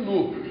quase que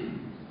nu.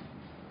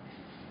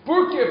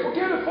 Por quê? Porque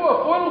eles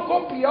foram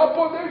copiar o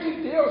poder de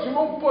Deus.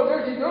 Irmão, o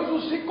poder de Deus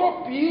não se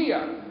copia,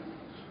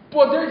 o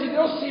poder de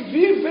Deus se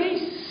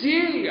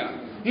vivencia.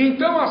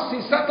 Então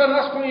assim,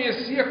 Satanás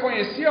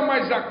conhecia,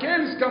 mas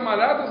aqueles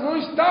camaradas não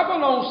estavam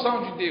na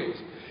unção de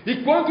Deus. E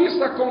quando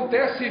isso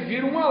acontece,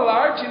 vira um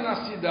alarde na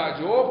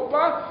cidade: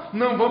 opa,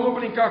 não vamos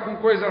brincar com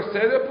coisa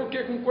séria,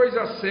 porque com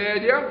coisa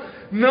séria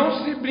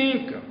não se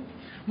brinca.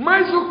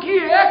 Mas o que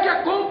é que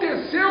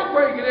aconteceu com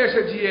a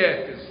igreja de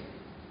Éfeso?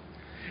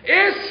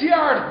 Esse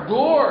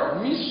ardor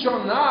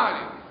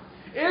missionário,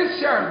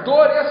 esse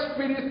ardor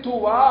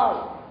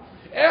espiritual,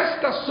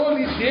 esta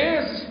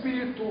solidez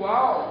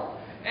espiritual,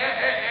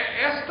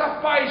 esta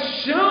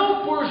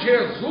paixão por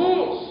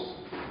Jesus,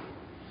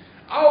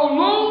 ao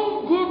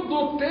longo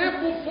do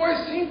tempo foi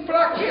se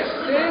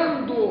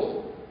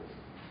enfraquecendo.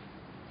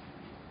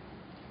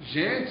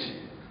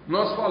 Gente,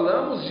 nós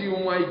falamos de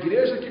uma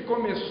igreja que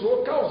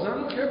começou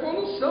causando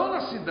revolução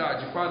na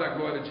cidade para a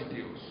glória de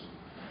Deus.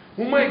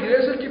 Uma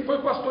igreja que foi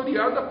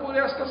pastoreada por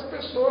estas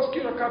pessoas que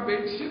eu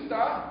acabei de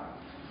citar.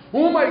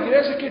 Uma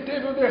igreja que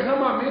teve o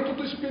derramamento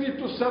do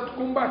Espírito Santo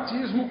com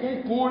batismo,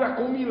 com cura,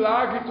 com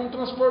milagre, com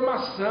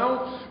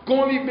transformação,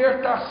 com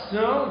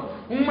libertação.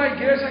 Uma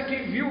igreja que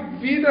viu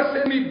vidas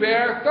ser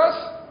libertas.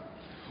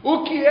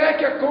 O que é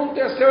que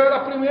aconteceu?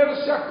 Ela primeiro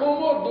se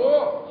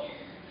acomodou.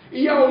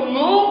 E ao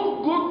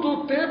longo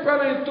do tempo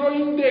ela entrou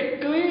em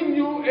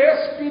declínio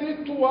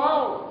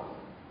espiritual.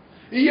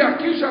 E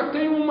aqui já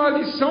tem uma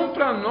lição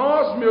para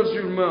nós, meus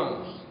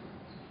irmãos.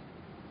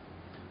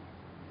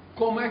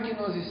 Como é que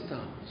nós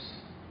estamos?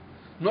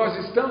 Nós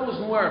estamos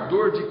no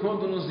ardor de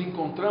quando nos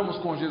encontramos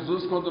com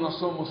Jesus, quando nós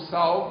somos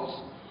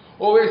salvos?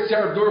 Ou esse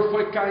ardor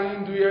foi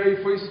caindo e aí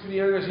foi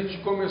esfriando e a gente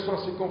começou a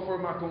se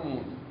conformar com o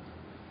mundo?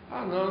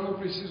 Ah não, eu não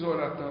preciso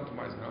orar tanto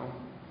mais não.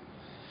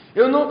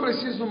 Eu não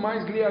preciso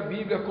mais ler a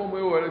Bíblia como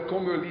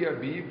eu li a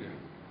Bíblia.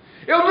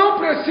 Eu não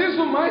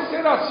preciso mais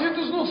ser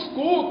assíduo nos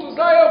cultos.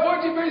 Eu vou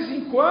de vez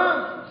em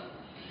quando.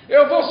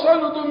 Eu vou só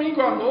no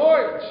domingo à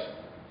noite.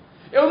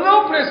 Eu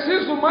não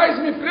preciso mais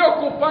me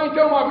preocupar em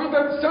ter uma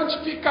vida de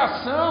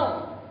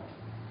santificação.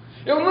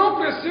 Eu não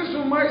preciso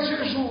mais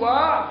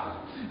jejuar.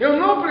 Eu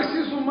não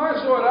preciso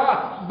mais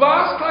orar.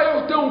 Basta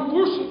eu ter um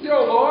curso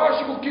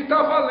teológico que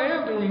está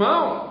valendo,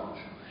 irmão.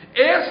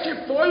 Este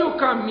foi o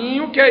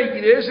caminho que a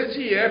igreja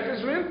de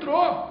Éfeso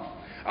entrou.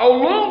 Ao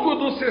longo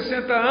dos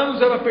 60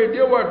 anos ela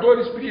perdeu o ardor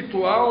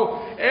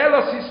espiritual,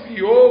 ela se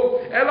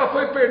esfriou, ela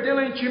foi perdendo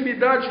a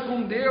intimidade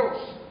com Deus.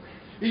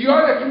 E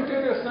olha que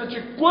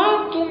interessante,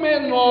 quanto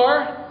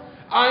menor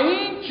a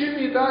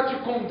intimidade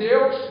com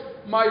Deus,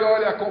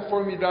 maior é a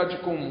conformidade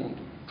com o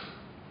mundo.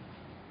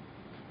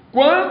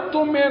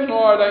 Quanto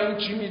menor a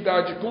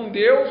intimidade com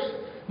Deus,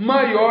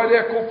 maior é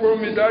a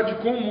conformidade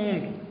com o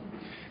mundo.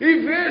 E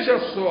veja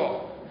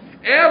só,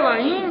 ela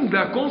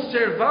ainda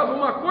conservava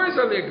uma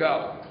coisa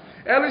legal.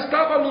 Ela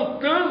estava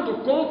lutando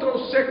contra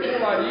o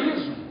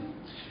secularismo.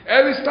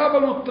 Ela estava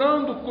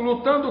lutando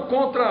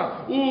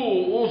contra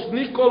os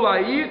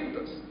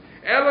nicolaítas.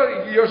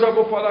 E eu já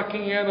vou falar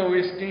quem eram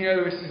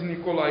esses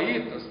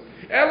nicolaítas.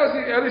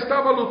 Ela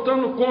estava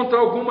lutando contra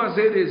algumas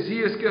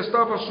heresias que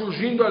estavam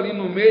surgindo ali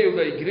no meio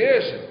da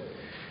igreja,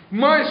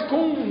 mas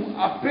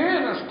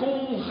apenas com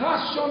um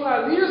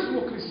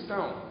racionalismo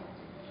cristão,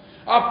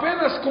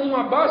 apenas com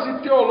uma base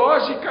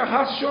teológica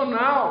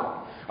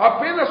racional,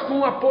 apenas com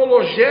uma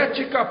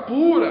apologética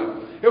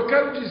pura. Eu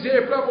quero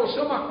dizer para você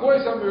uma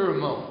coisa, meu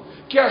irmão,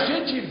 que a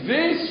gente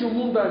vence o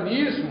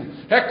mundanismo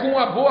com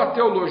a boa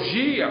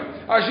teologia,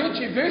 a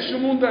gente vence o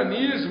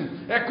mundanismo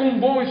com um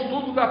bom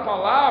estudo da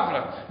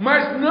palavra,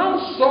 mas não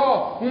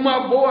só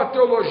uma boa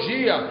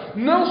teologia,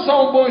 não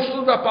só um bom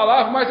estudo da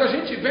palavra, mas a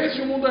gente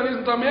vence o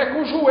mundanismo também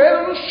com o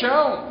joelho no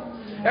chão,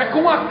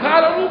 com a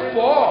cara no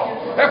pó,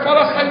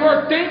 falar: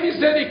 Senhor, tem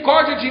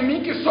misericórdia de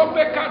mim que sou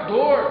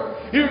pecador.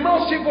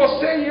 Irmão, se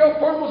você e eu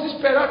formos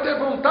esperar ter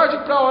vontade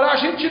para orar, a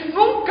gente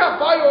nunca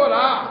vai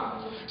orar.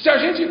 Se a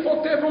gente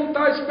for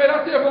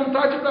esperar ter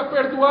vontade para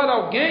perdoar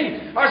alguém,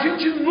 a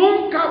gente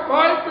nunca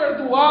vai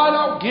perdoar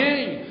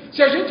alguém.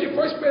 Se a gente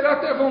for esperar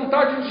ter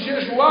vontade de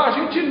jejuar, a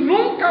gente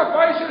nunca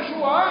vai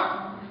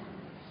jejuar.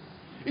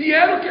 E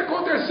era o que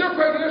aconteceu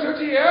com a igreja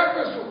de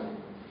Éfeso.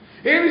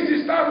 Eles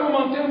estavam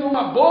mantendo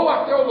uma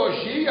boa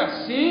teologia,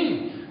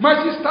 sim,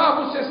 mas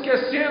estavam se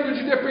esquecendo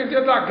de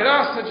depender da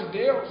graça de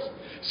Deus.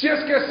 Se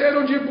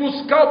esqueceram de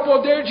buscar o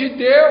poder de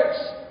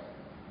Deus.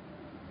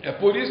 É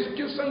por isso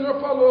que o Senhor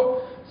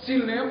falou: se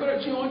lembra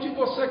de onde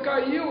você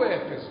caiu,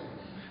 Éfeso.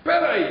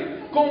 Espera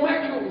aí,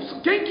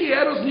 quem que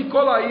eram os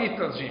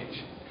nicolaítas,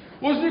 gente?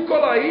 Os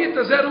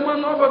nicolaítas eram uma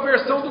nova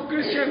versão do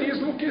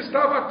cristianismo que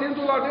estava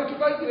tendo lá dentro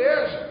da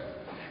igreja.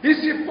 E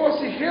se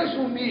fosse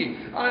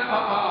resumir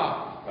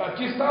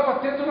que estava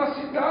tendo na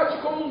cidade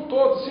como um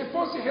todo, se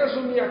fosse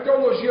resumir a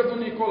teologia do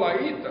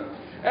nicolaíta,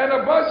 era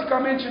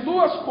basicamente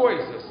duas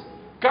coisas: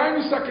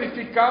 carne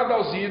sacrificada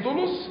aos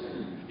ídolos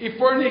e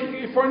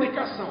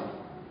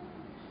fornicação.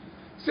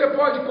 Você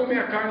pode comer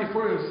a carne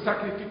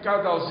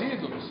sacrificada aos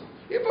ídolos,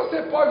 e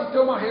você pode ter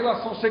uma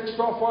relação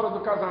sexual fora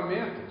do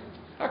casamento.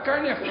 A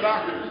carne é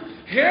fraca.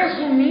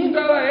 Resumindo,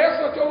 era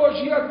essa a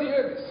teologia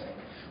deles.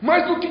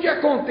 Mas o que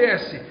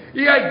acontece?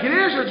 E a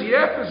igreja de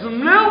Éfeso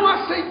não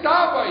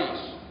aceitava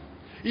isso.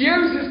 E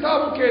eles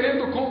estavam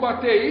querendo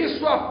combater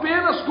isso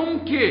apenas com o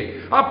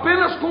quê?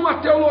 Apenas com a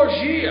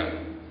teologia.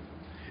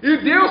 E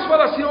Deus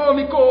fala assim: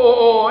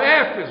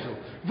 Éfeso,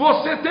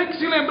 você tem que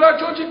se lembrar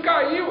de onde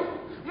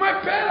caiu. Mas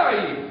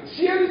peraí,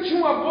 se ele tinha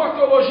uma boa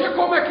teologia,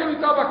 como é que ele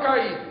estava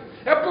caído?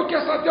 É porque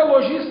essa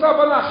teologia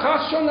estava na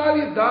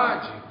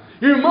racionalidade.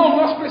 Irmão,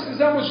 nós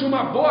precisamos de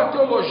uma boa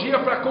teologia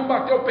para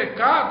combater o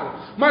pecado,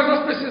 mas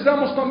nós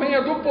precisamos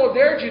também do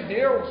poder de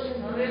Deus.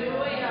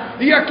 Aleluia.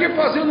 E aqui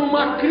fazendo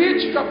uma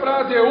crítica para a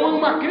ADU e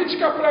uma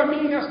crítica para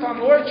mim nesta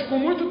noite, com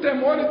muito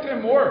temor e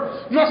tremor.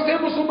 Nós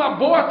temos uma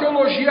boa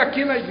teologia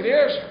aqui na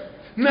igreja.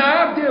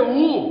 Na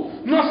ADU,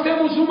 nós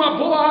temos uma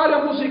boa área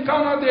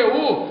musical na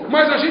ADU,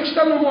 mas a gente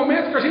está num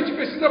momento que a gente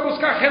precisa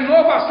buscar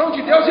renovação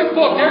de Deus e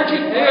poder de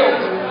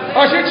Deus.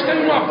 A gente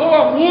tem uma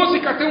boa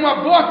música, tem uma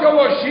boa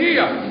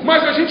teologia,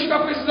 mas a gente está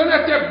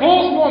precisando ter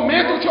bons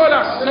momentos de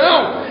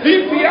oração,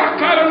 enfiar a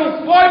cara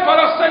no fogo e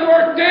falar: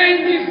 Senhor,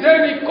 tem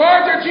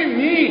misericórdia de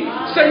mim,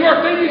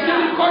 Senhor, tem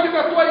misericórdia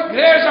da tua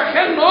igreja,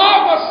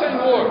 renova,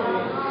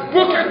 Senhor.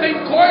 Porque tem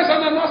coisa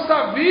na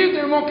nossa vida,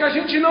 irmão, que a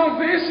gente não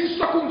vence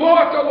só com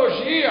boa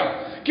teologia,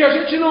 que a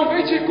gente não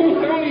vence com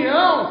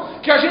reunião,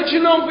 que a gente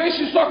não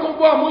vence só com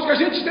boa música. A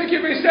gente tem que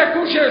vencer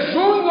com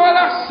jejum e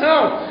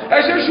oração.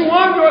 É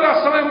jejuando e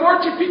oração, é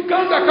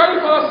mortificando a carne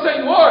e falar: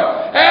 Senhor,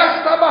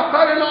 esta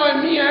batalha não é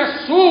minha, é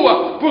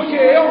sua, porque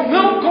eu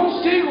não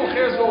consigo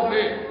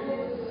resolver.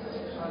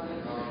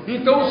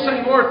 Então o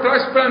Senhor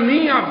traz para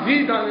mim a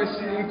vida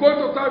enquanto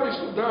eu estava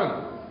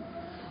estudando.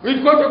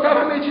 Enquanto eu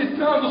estava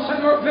meditando, o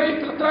Senhor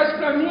traz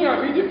para mim a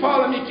vida e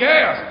fala: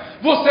 Miqueias,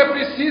 você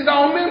precisa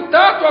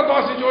aumentar a tua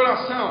dose de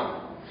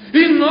oração.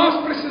 E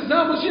nós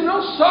precisamos de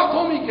não só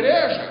como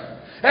igreja,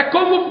 É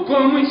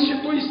como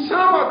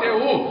instituição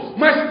ADU,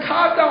 mas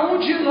cada um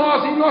de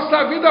nós, em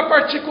nossa vida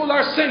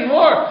particular,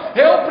 Senhor,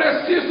 eu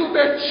preciso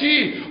de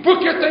Ti,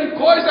 porque tem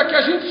coisa que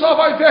a gente só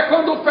vai ver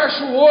quando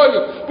fecha o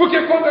olho,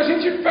 porque quando a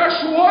gente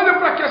fecha o olho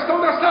para a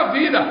questão dessa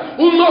vida,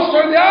 o nosso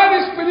olhar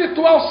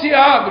espiritual se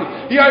abre,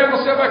 e aí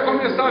você vai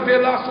começar a ver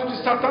laço de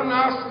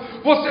Satanás,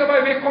 você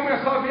vai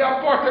começar a ver a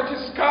porta de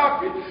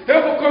escape,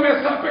 eu vou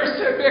começar a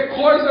perceber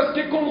coisas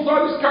que com os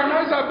olhos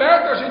carnais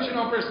abertos a gente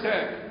não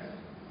percebe.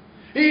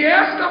 E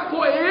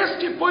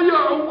este foi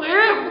o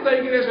erro da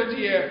igreja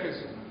de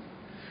Éfeso,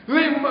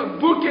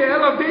 porque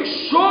ela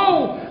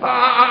deixou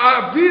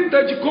a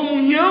vida de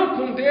comunhão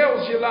com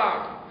Deus de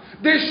lado,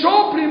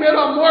 deixou o primeiro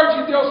amor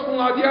de Deus para um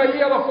lado, e aí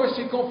ela foi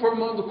se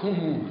conformando com o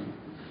mundo.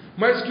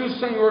 Mas que o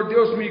Senhor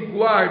Deus me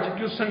guarde,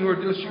 que o Senhor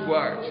Deus te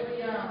guarde.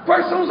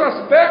 Quais são os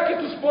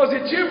aspectos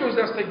positivos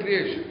desta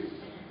igreja?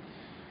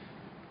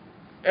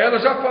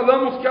 Já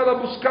falamos que ela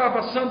buscava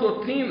a sã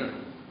doutrina,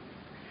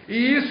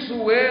 e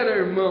isso era,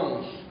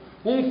 irmãos,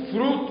 um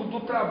fruto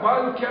do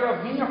trabalho que ela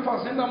vinha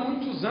fazendo há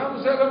muitos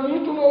anos. Era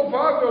muito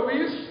louvável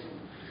isso.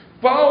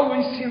 Paulo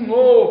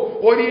ensinou,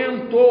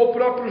 orientou o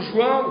próprio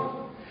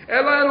João.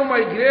 Ela era uma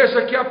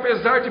igreja que,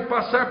 apesar de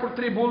passar por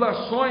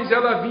tribulações,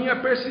 ela vinha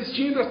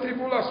persistindo as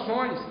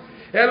tribulações,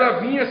 ela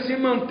vinha se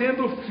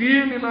mantendo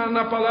firme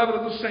na palavra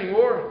do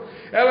Senhor.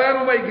 Ela era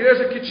uma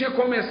igreja que tinha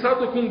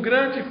começado com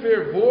grande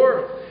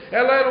fervor,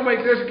 ela era uma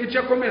igreja que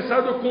tinha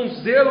começado com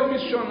zelo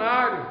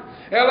missionário,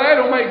 ela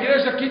era uma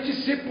igreja que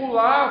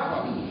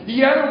discipulava,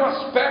 e eram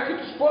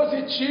aspectos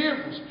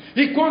positivos.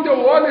 E quando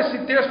eu olho esse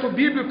texto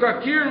bíblico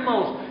aqui,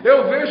 irmãos,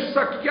 eu vejo isso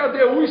aqui, que a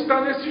ADU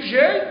está nesse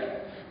jeito,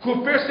 que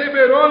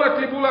perseverou na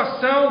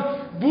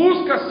tribulação,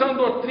 busca a sã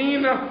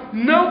doutrina,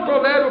 não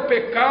tolera o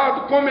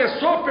pecado,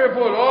 começou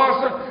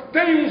fervorosa,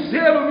 tem um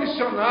zelo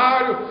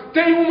missionário,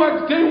 tem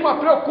uma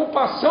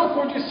preocupação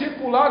com o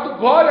discipulado.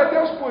 Glória a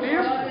Deus por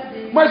isso.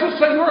 Mas o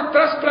Senhor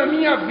traz para a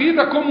minha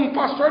vida como um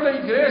pastor da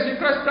igreja, e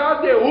traz para a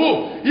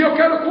ADU, e eu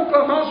quero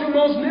conclamar os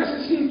irmãos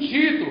nesse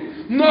sentido.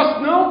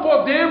 Nós não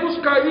podemos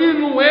cair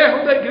no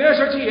erro da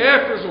igreja de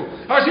Éfeso.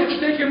 A gente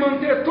tem que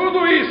manter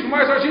tudo isso,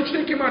 mas a gente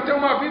tem que manter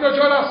uma vida de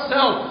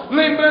oração,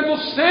 lembrando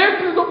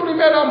sempre do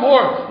primeiro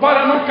amor,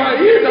 para não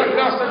cair da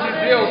graça de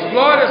Deus.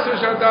 Glória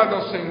seja dada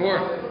ao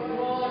Senhor.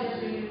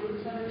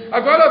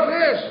 Agora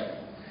veja,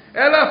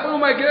 ela foi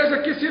uma igreja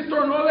que se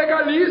tornou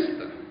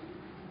legalista.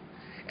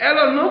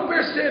 Ela não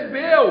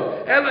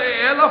percebeu,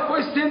 ela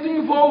foi sendo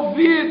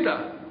envolvida.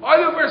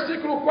 Olha o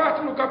versículo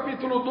 4 no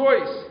capítulo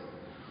 2.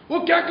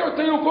 O que é que eu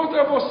tenho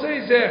contra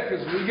vocês,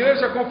 Éfeso,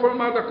 igreja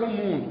conformada com o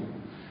mundo?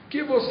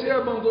 Que você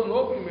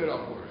abandonou o primeiro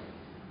amor.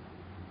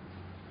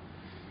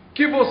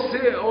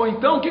 Ou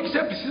então, o que você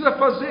precisa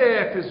fazer,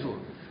 Éfeso?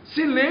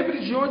 Se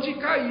lembre de onde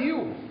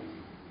caiu.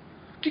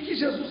 O que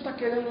Jesus está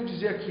querendo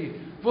dizer aqui?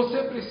 Você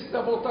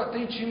precisa voltar a ter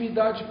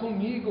intimidade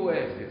comigo,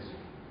 Éfeso.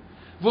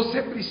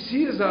 Você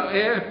precisa,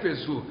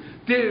 Éfeso,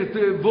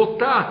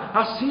 voltar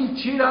a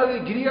sentir a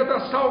alegria da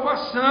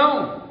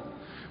salvação.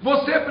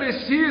 Você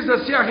precisa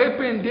se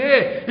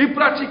arrepender e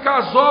praticar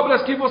as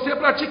obras que você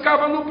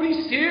praticava no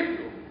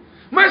princípio.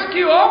 Mas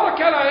que obra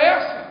que era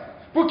essa?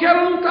 Porque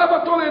ela não estava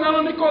tolerando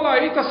o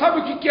nicolaíta.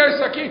 Sabe o que é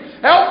isso aqui?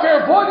 É o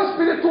fervor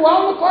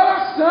espiritual no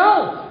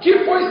coração, que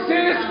foi se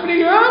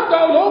esfriando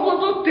ao longo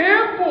do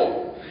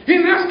tempo. E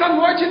nesta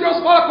noite Deus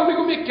fala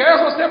comigo, Miquel,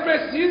 você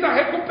precisa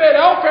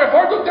recuperar o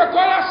fervor do teu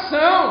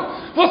coração.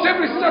 Você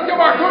precisa ter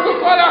o ardor do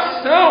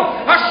coração,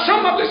 a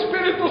chama do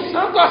Espírito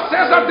Santo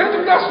acesa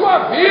dentro da sua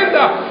vida.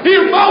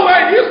 Irmão,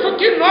 é isso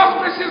que nós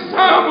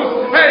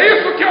precisamos, é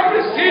isso que eu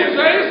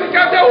preciso, é isso que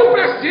a ADU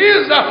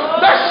precisa,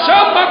 da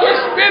chama do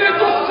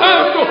Espírito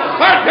Santo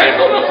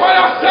ardendo no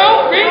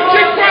coração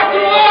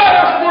 24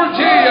 horas por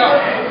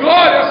dia.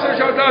 Glória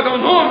seja dada ao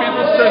nome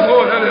do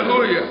Senhor,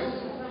 aleluia.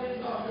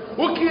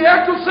 O que é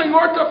que o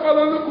Senhor está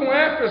falando com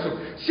Éfeso?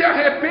 Se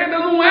arrependa,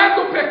 não é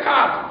do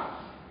pecado.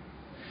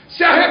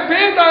 Se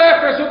arrependa,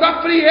 Éfeso, da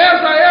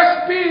frieza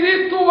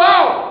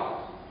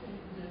espiritual.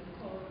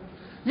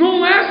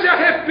 Não é se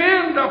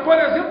arrependa, por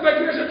exemplo, da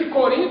igreja de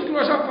Corinto, que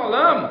nós já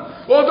falamos,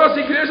 ou das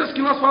igrejas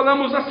que nós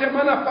falamos na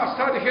semana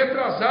passada e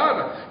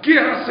retrasada, que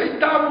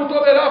aceitavam,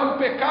 toleravam o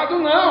pecado,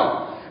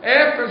 não.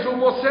 Éfeso,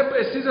 você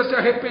precisa se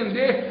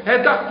arrepender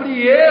da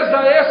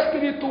frieza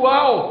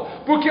espiritual,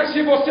 porque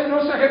se você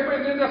não se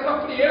arrepender dessa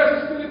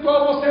frieza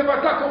espiritual, você vai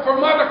estar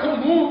conformada com o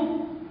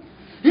mundo.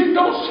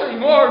 Então,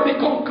 Senhor, me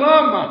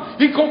conclama,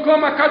 e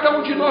conclama cada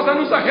um de nós a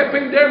nos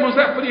arrependermos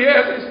da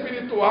frieza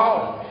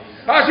espiritual.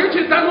 A gente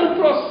está num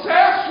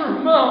processo,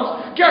 irmãos,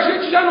 que a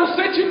gente já não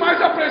sente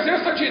mais a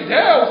presença de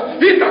Deus,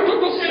 e está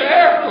tudo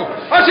certo.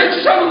 A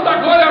gente já não dá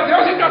glória a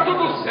Deus, e está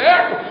tudo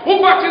certo.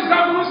 O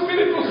batizado no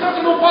Espírito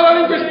Santo não fala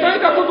língua estranha, e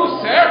está tudo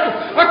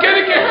certo.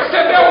 Aquele que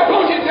recebeu o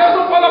dom de Deus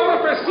não fala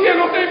profecia,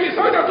 não tem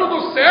visão, e está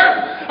tudo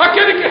certo.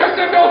 Aquele que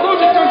recebeu o dom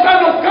de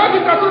cantar não canta, e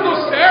está tudo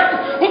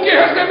certo. O que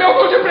recebeu o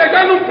dom de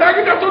pregar não prega,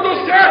 e está tudo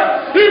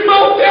certo.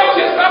 Irmão, Deus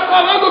está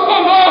falando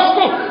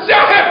conosco. Se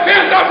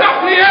arrependa da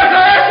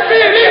frieza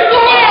espiritual.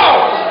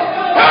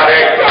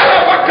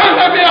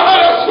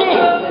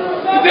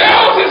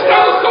 Deus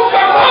estamos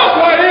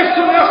conformados a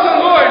isso nessa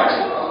noite.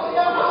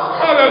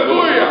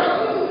 Aleluia.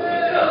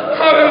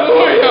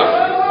 Aleluia.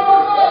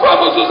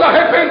 Vamos nos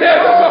arrepender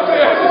dessa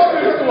frieza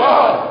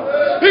espiritual.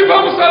 E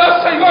vamos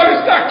falar: Senhor,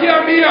 está aqui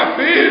a minha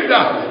vida.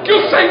 Que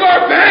o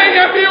Senhor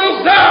venha me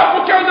usar,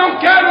 porque eu não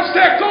quero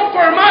ser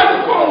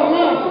conformado com o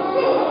mundo.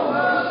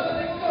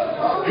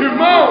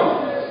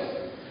 Irmão,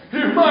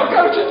 eu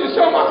quero te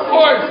dizer uma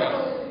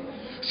coisa.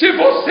 Se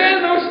você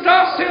não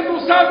está sendo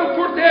usado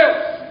por Deus,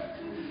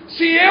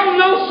 se eu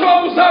não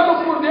sou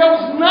usado por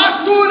Deus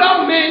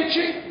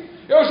naturalmente,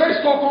 eu já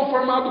estou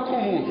conformado com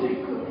o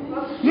mundo.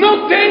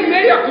 Não tem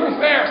meia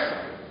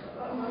conversa.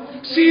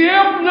 Se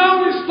eu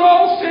não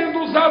estou sendo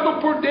usado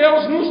por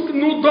Deus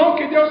no dom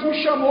que Deus me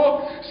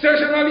chamou,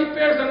 seja na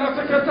limpeza, na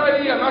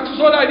secretaria, na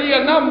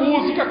tesouraria, na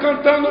música,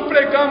 cantando,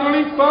 pregando,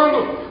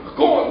 limpando,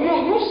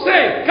 não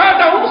sei,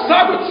 cada um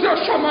sabe do seu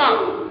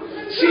chamado.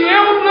 Se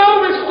eu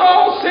não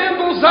estou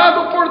sendo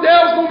usado por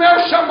Deus no meu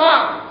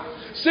chamado,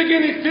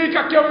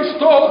 significa que eu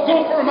estou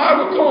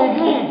conformado com o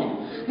mundo.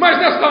 Mas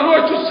nesta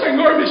noite o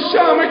Senhor me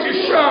chama e te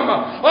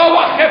chama ao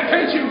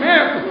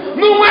arrependimento.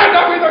 Não é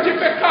da vida de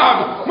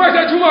pecado, mas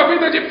é de uma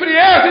vida de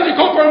frieza e de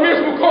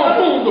conformismo com o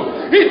mundo.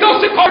 Então,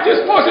 se com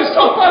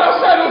disposição para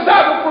ser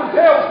usado por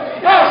Deus,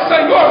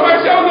 Senhor,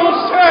 mas eu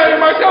não sei,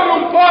 mas eu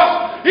não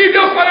posso. E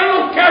Deus fala: eu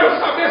não quero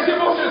saber se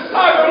você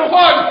sabe ou não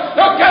pode.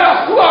 Eu quero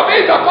a sua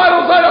vida para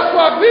usar a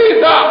sua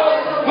vida.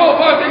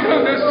 Louvado e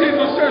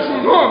engrandecido seja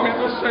o nome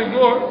do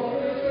Senhor.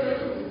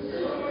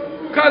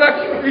 Cara,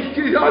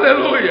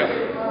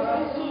 aleluia.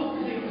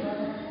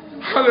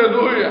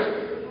 Aleluia.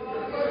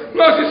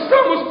 Nós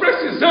estamos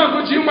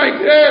precisando de uma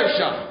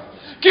igreja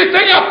que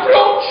tenha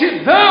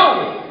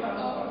prontidão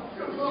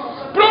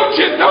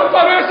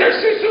para o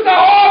exercício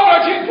da obra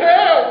de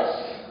Deus,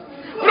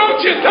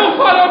 prontidão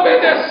para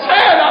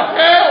obedecer a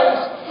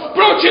Deus,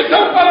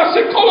 prontidão para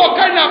se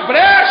colocar na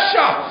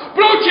brecha,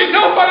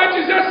 prontidão para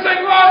dizer: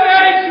 Senhor,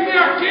 eis-me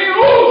aqui,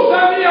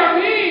 usa-me a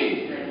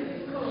mim.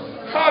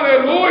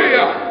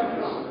 Aleluia.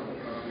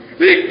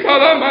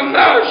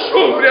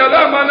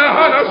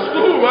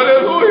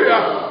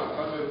 Aleluia.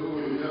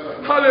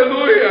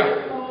 Aleluia.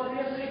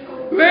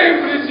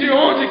 Lembre de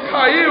onde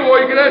caiu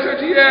a igreja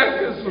de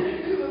Éfeso.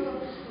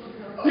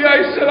 E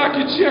aí, será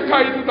que tinha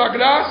caído da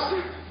graça,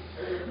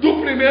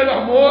 do primeiro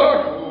amor,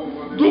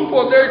 do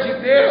poder de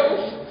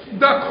Deus,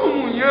 da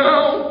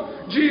comunhão,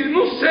 de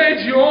não sei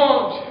de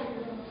onde?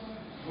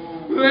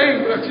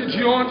 Lembra-te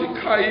de onde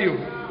caiu.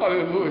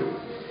 Aleluia.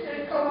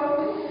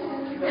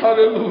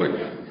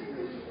 Aleluia.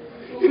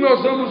 E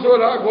nós vamos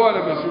orar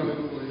agora, meus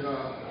irmãos.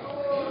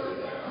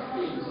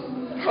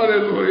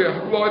 Aleluia.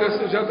 Glória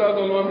seja dada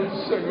ao nome do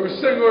Senhor.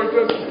 Senhor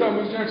Deus,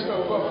 estamos diante da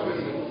tua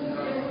presença.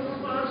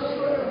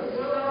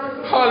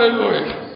 Aleluia.